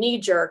instead of a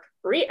knee-jerk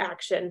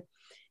reaction,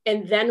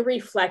 and then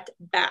reflect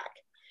back.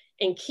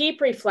 And keep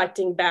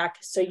reflecting back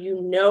so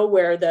you know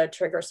where the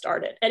trigger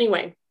started.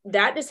 Anyway,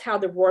 that is how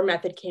the roar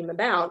method came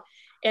about.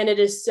 And it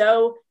is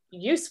so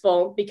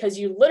useful because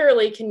you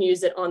literally can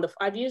use it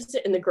I've used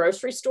it in the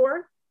grocery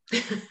store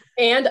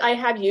and I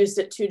have used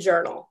it to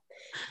journal.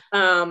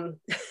 So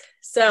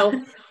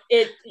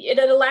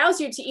it allows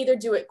you to either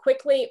do it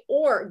quickly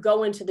or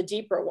go into the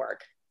deeper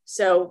work.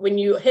 So when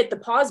you hit the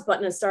pause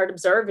button and start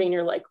observing,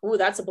 you're like, ooh,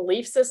 that's a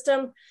belief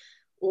system.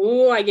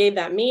 Ooh, I gave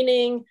that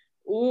meaning.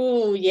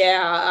 Ooh,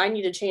 yeah, I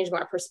need to change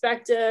my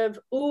perspective.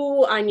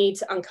 Ooh, I need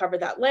to uncover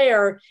that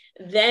layer.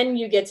 Then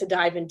you get to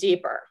dive in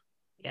deeper.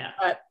 Yeah.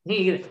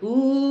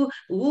 Ooh.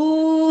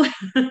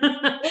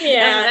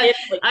 Yeah.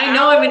 Like, I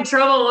know I'm in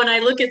trouble when I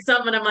look at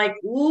something. I'm like,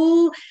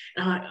 ooh.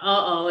 I'm like,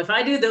 uh-oh. If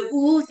I do the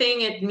ooh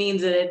thing, it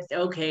means that it's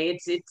okay.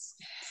 It's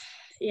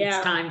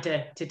time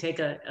to take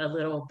a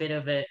little bit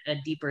of a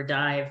deeper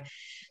dive.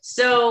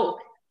 So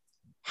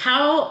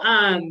how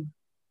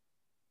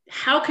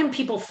can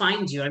people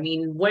find you? I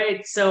mean,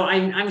 so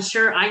I'm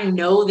sure, I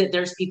know that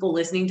there's people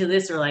listening to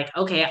this who are like,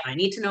 okay, I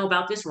need to know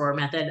about this roar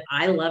method.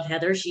 I love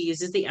Heather. She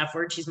uses the F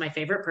word. She's my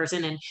favorite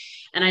person.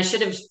 And I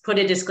should have put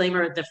a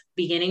disclaimer at the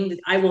beginning.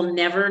 I will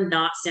never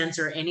not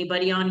censor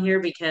anybody on here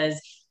because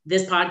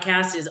this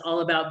podcast is all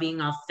about being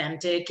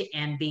authentic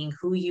and being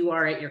who you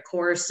are at your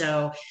core.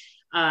 So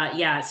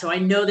so I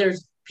know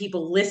there's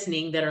people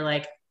listening that are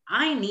like,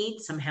 I need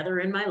some Heather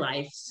in my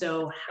life.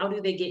 So how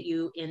do they get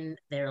you in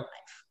their life?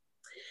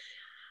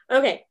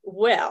 Okay,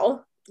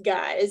 well,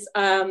 guys,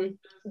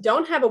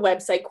 don't have a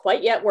website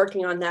quite yet,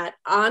 working on that.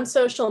 On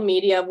social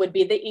media would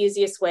be the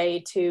easiest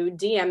way to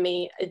DM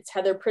me. It's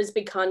Heather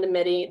Prisby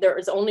Condomity. There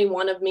is only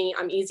one of me.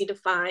 I'm easy to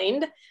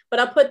find,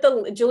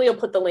 but Julie will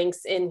put the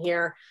links in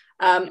here.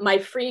 My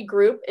free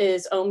group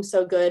is Om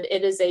So Good.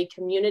 It is a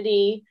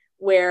community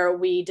where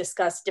we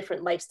discuss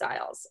different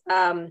lifestyles.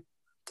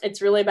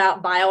 It's really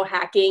about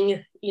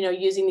biohacking,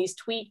 using these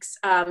tweaks.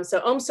 So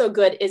Om So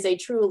Good is a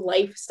true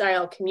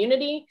lifestyle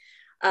community.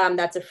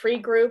 That's a free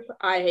group.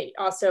 I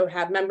also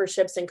have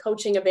memberships and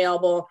coaching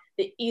available.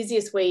 The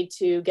easiest way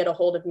to get a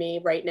hold of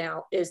me right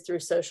now is through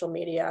social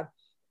media.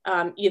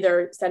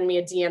 Either send me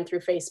a DM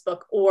through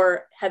Facebook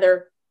or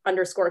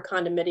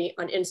Heather_Condomity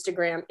on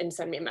Instagram and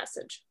send me a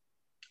message.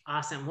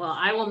 Awesome. Well,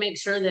 I will make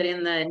sure that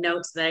in the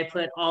notes that I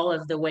put all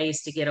of the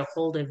ways to get a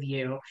hold of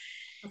you.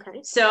 Okay.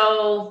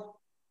 So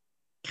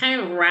kind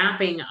of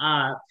wrapping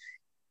up,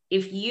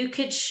 if you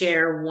could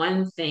share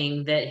one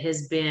thing that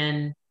has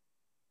been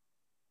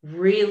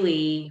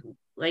really,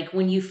 like,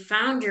 when you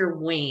found your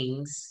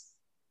wings,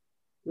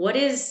 what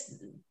is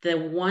the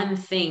one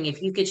thing,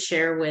 if you could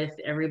share with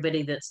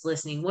everybody that's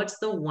listening, what's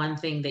the one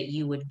thing that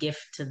you would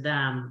gift to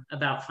them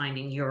about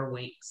finding your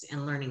wings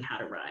and learning how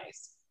to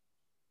rise?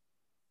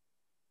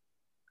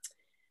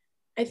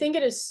 I think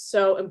it is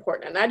so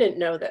important, and I didn't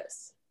know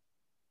this.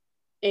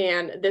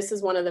 And this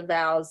is one of the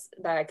vows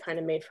that I kind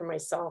of made for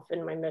myself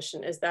in my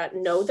mission, is that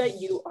know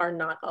that you are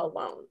not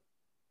alone.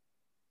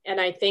 And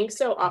I think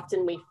so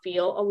often we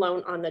feel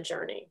alone on the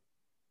journey.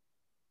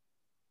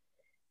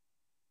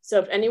 So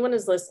if anyone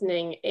is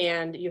listening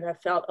and you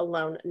have felt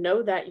alone,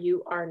 know that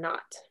you are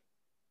not.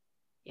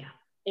 Yeah.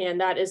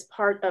 And that is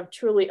part of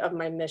truly of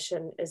my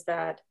mission, is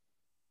that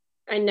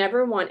I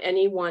never want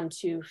anyone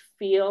to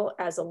feel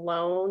as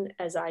alone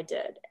as I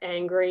did,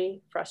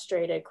 angry,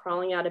 frustrated,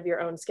 crawling out of your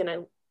own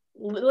skin.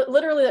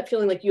 Literally that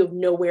feeling like you have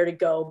nowhere to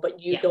go,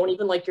 but you don't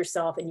even like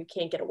yourself and you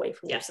can't get away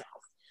from yourself.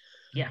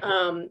 Yeah.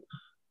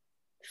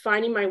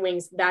 Finding my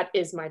wings, that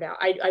is my vow.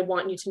 I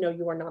want you to know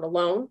you are not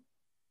alone.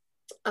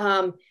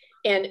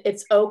 And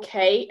it's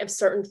okay if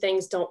certain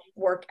things don't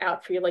work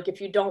out for you. Like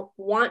if you don't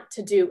want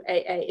to do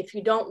AA, if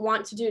you don't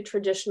want to do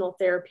traditional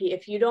therapy,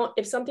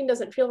 if something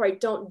doesn't feel right,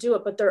 don't do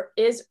it. But there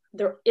is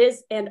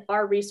and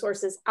are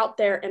resources out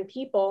there and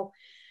people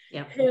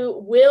Yep. who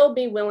will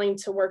be willing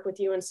to work with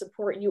you and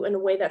support you in a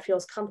way that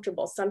feels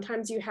comfortable.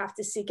 Sometimes you have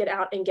to seek it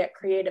out and get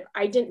creative.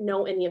 I didn't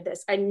know any of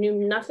this. I knew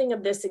nothing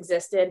of this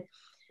existed.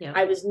 Yep.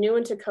 I was new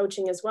into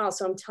coaching as well.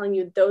 So I'm telling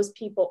you, those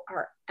people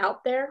are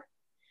out there.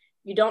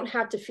 You don't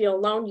have to feel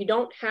alone. You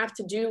don't have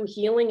to do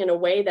healing in a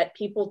way that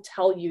people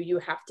tell you you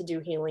have to do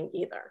healing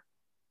either.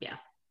 Yeah.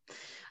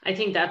 I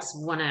think that's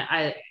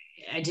I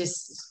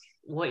just,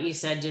 what you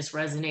said just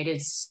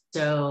resonated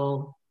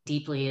so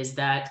deeply, is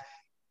that,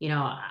 you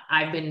know,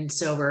 I've been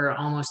sober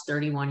almost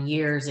 31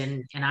 years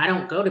and I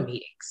don't go to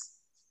meetings.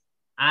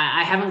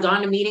 I haven't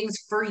gone to meetings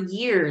for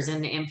years.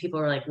 And people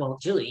are like, well,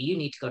 Julie, you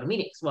need to go to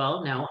meetings.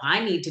 Well, no,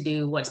 I need to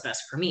do what's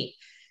best for me.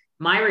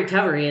 My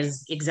recovery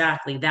is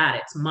exactly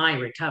that. It's my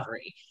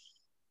recovery.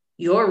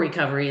 Your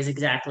recovery is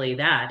exactly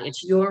that.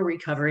 It's your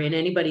recovery. And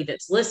anybody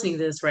that's listening to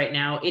this right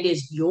now, it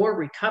is your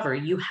recovery.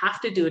 You have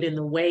to do it in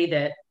the way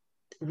that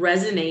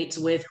resonates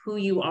with who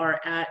you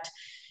are at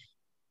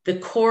the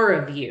core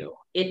of you.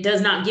 It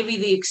does not give you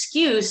the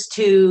excuse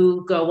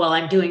to go, well,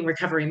 I'm doing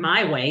recovery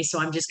my way, so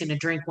I'm just going to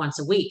drink once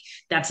a week.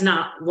 That's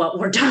not what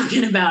we're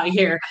talking about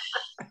here.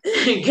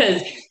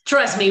 Because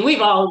trust me,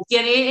 we've all,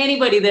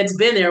 anybody that's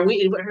been there,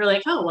 we're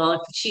like, oh, well,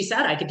 if she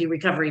said I could do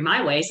recovery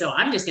my way, so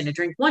I'm just going to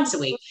drink once a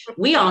week.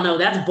 We all know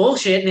that's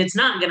bullshit and it's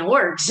not going to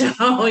work.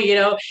 So, you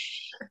know,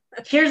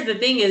 here's the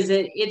thing, is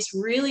that it's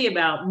really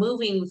about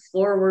moving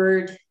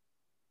forward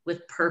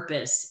with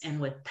purpose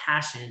and with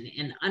passion,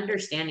 and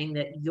understanding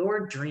that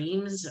your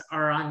dreams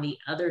are on the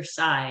other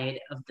side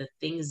of the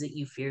things that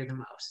you fear the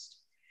most.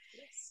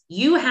 Yes.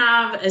 You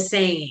have a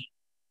saying,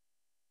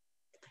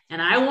 and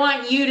I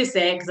want you to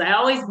say it because I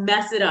always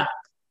mess it up.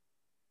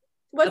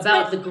 What's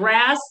about the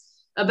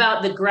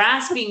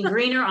grass being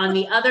greener on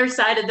the other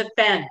side of the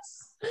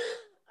fence.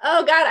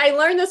 Oh God, I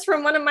learned this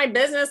from one of my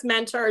business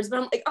mentors, but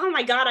I'm like, oh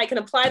my God, I can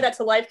apply that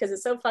to life because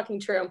it's so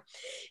fucking true.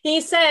 He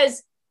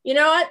says, you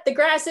know what? The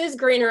grass is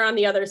greener on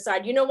the other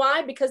side. You know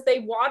why? Because they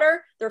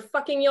water their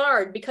fucking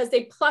yard, because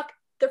they pluck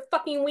their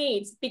fucking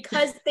weeds,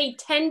 because they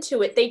tend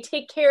to it. They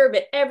take care of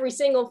it every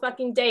single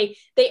fucking day.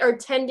 They are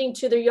tending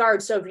to their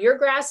yard. So if your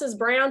grass is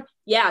brown,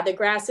 yeah, the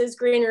grass is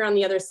greener on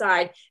the other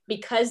side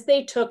because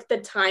they took the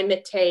time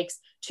it takes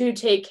to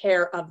take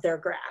care of their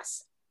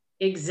grass.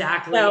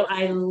 Exactly. So,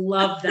 I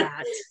love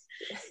that.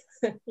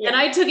 Yeah. And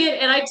I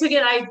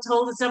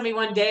told somebody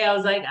one day, I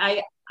was like,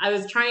 I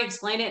was trying to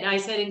explain it. And I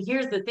said, and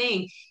here's the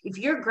thing, if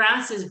your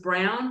grass is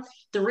brown,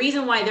 the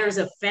reason why there's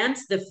a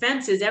fence, the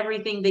fence is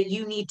everything that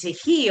you need to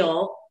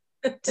heal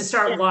to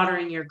start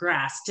watering your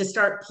grass, to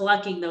start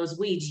plucking those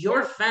weeds.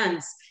 Your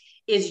fence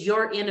is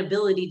your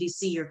inability to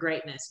see your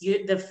greatness.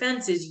 The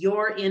fence is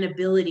your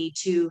inability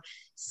to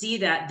see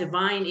that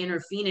divine inner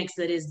phoenix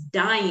that is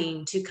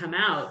dying to come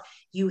out.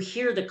 You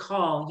hear the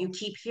call, you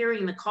keep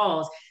hearing the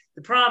calls.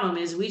 The problem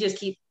is we just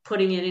keep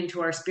putting it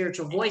into our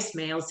spiritual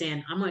voicemail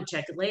saying, I'm going to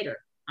check it later.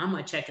 I'm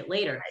going to check it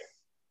later. Right.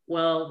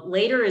 Well,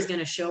 later is going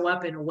to show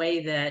up in a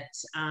way that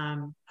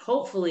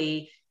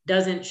hopefully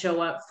doesn't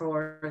show up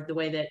for the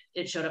way that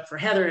it showed up for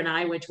Heather and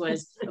I, which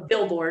was a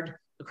billboard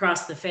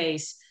across the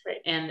face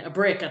and a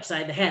brick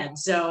upside the head.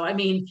 So, I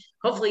mean,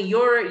 hopefully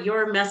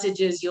your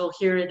messages, you'll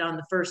hear it on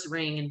the first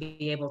ring and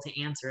be able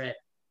to answer it.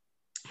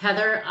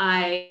 Heather,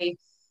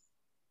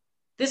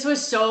 this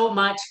was so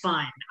much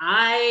fun.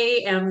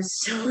 I am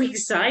so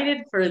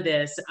excited for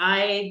this.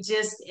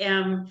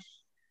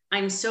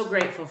 I'm so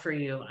grateful for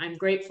you. I'm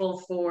grateful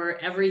for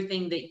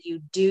everything that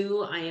you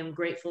do. I am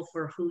grateful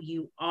for who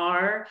you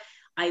are.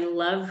 I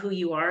love who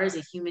you are as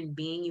a human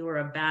being. You are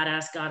a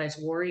badass goddess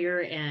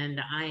warrior,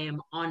 and I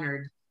am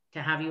honored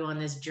to have you on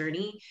this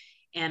journey.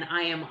 And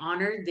I am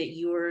honored that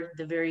you were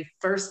the very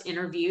first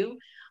interview.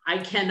 I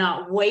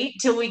cannot wait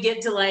till we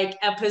get to like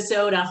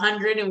episode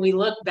 100 and we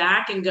look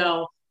back and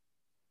go,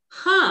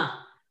 huh,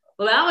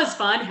 well, that was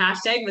fun.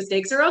 #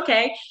 mistakes are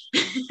okay.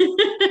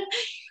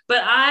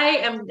 But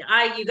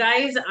you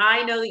guys,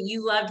 I know that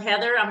you loved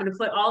Heather. I'm going to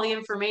put all the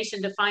information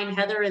to find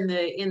Heather in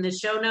the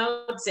show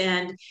notes.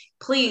 And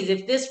please,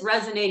 if this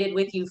resonated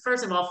with you,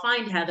 first of all,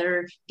 find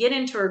Heather, get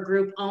into her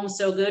group, OM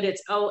So Good.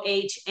 It's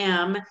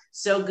OHM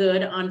So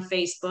Good on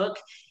Facebook.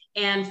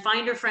 And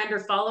find her friend or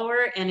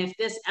follower. And if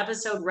this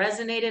episode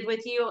resonated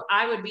with you,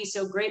 I would be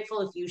so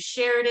grateful if you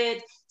shared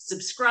it,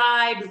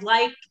 subscribed,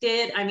 liked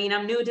it. I mean,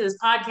 I'm new to this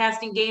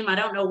podcasting game. I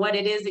don't know what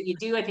it is that you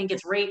do. I think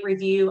it's rate,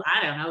 review.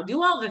 I don't know.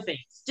 Do all the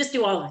things. Just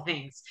do all the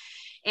things.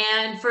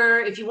 And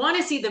if you want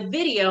to see the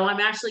video, I'm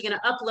actually going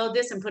to upload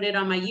this and put it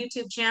on my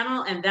YouTube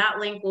channel. And that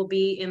link will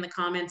be in the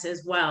comments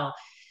as well.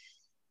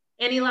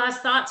 Any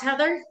last thoughts,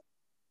 Heather?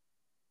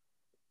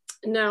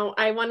 No,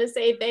 I want to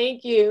say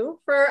thank you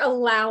for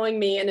allowing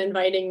me and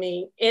inviting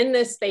me in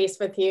this space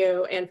with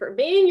you and for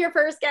being your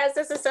first guest.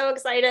 This is so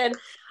excited.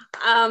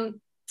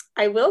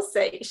 I will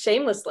say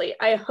shamelessly,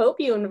 I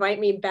hope you invite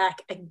me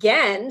back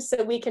again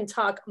so we can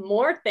talk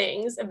more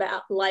things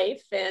about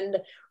life and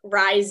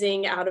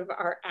rising out of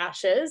our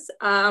ashes,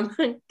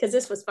 because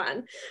this was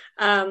fun.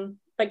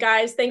 But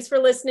guys, thanks for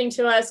listening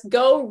to us.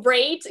 Go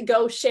rate,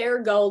 go share,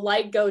 go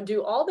like, go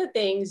do all the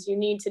things you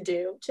need to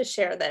do to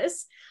share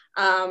this.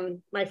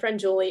 My friend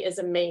Julie is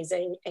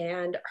amazing,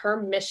 and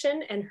her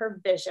mission and her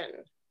vision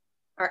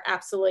are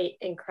absolutely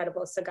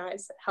incredible. So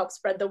guys, help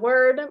spread the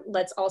word.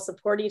 Let's all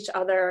support each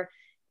other.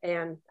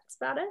 And that's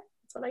about it.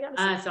 That's what I got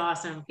to say. That's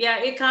awesome.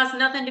 Yeah, it costs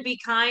nothing to be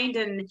kind.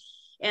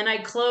 And I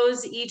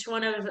close each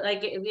one of,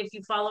 like, if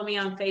you follow me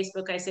on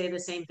Facebook, I say the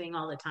same thing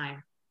all the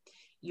time.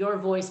 Your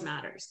voice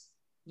matters.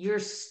 Your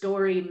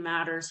story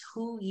matters.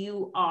 Who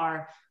you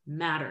are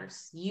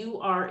matters. You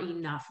are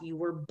enough. You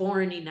were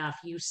born enough.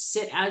 You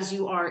sit as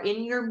you are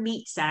in your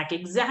meat sack,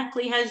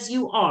 exactly as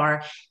you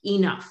are,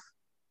 enough.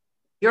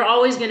 You're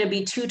always going to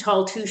be too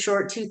tall, too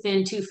short, too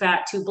thin, too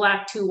fat, too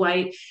black, too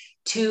white,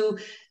 too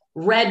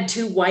red,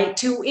 too white,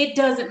 too, it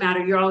doesn't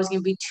matter. You're always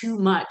going to be too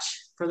much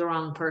for the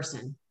wrong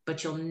person,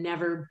 but you'll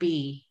never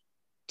be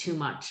too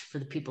much for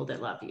the people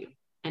that love you.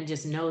 And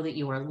just know that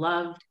you are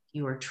loved,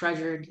 you are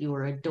treasured, you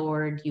are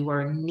adored, you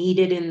are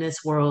needed in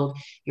this world.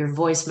 Your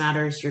voice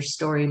matters, your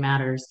story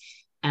matters.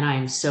 And I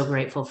am so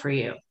grateful for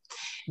you.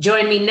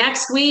 Join me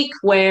next week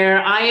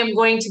where I am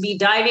going to be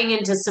diving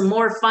into some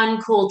more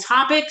fun, cool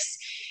topics.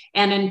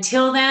 And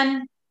until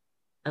then,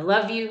 I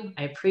love you,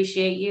 I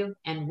appreciate you,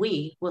 and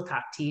we will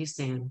talk to you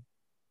soon.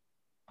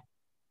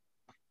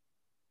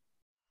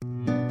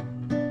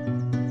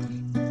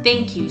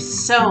 Thank you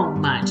so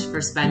much for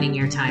spending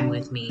your time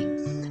with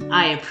me.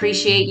 I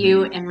appreciate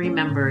you, and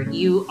remember,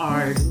 you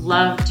are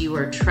loved, you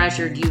are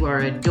treasured, you are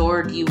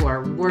adored, you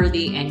are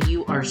worthy, and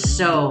you are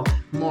so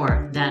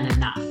more than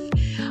enough.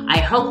 I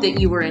hope that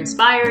you were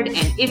inspired,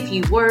 and if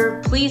you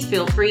were, please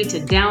feel free to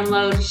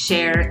download,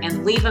 share,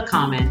 and leave a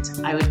comment.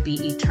 I would be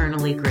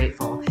eternally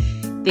grateful.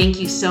 Thank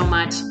you so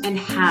much, and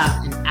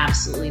have an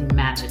absolutely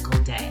magical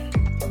day.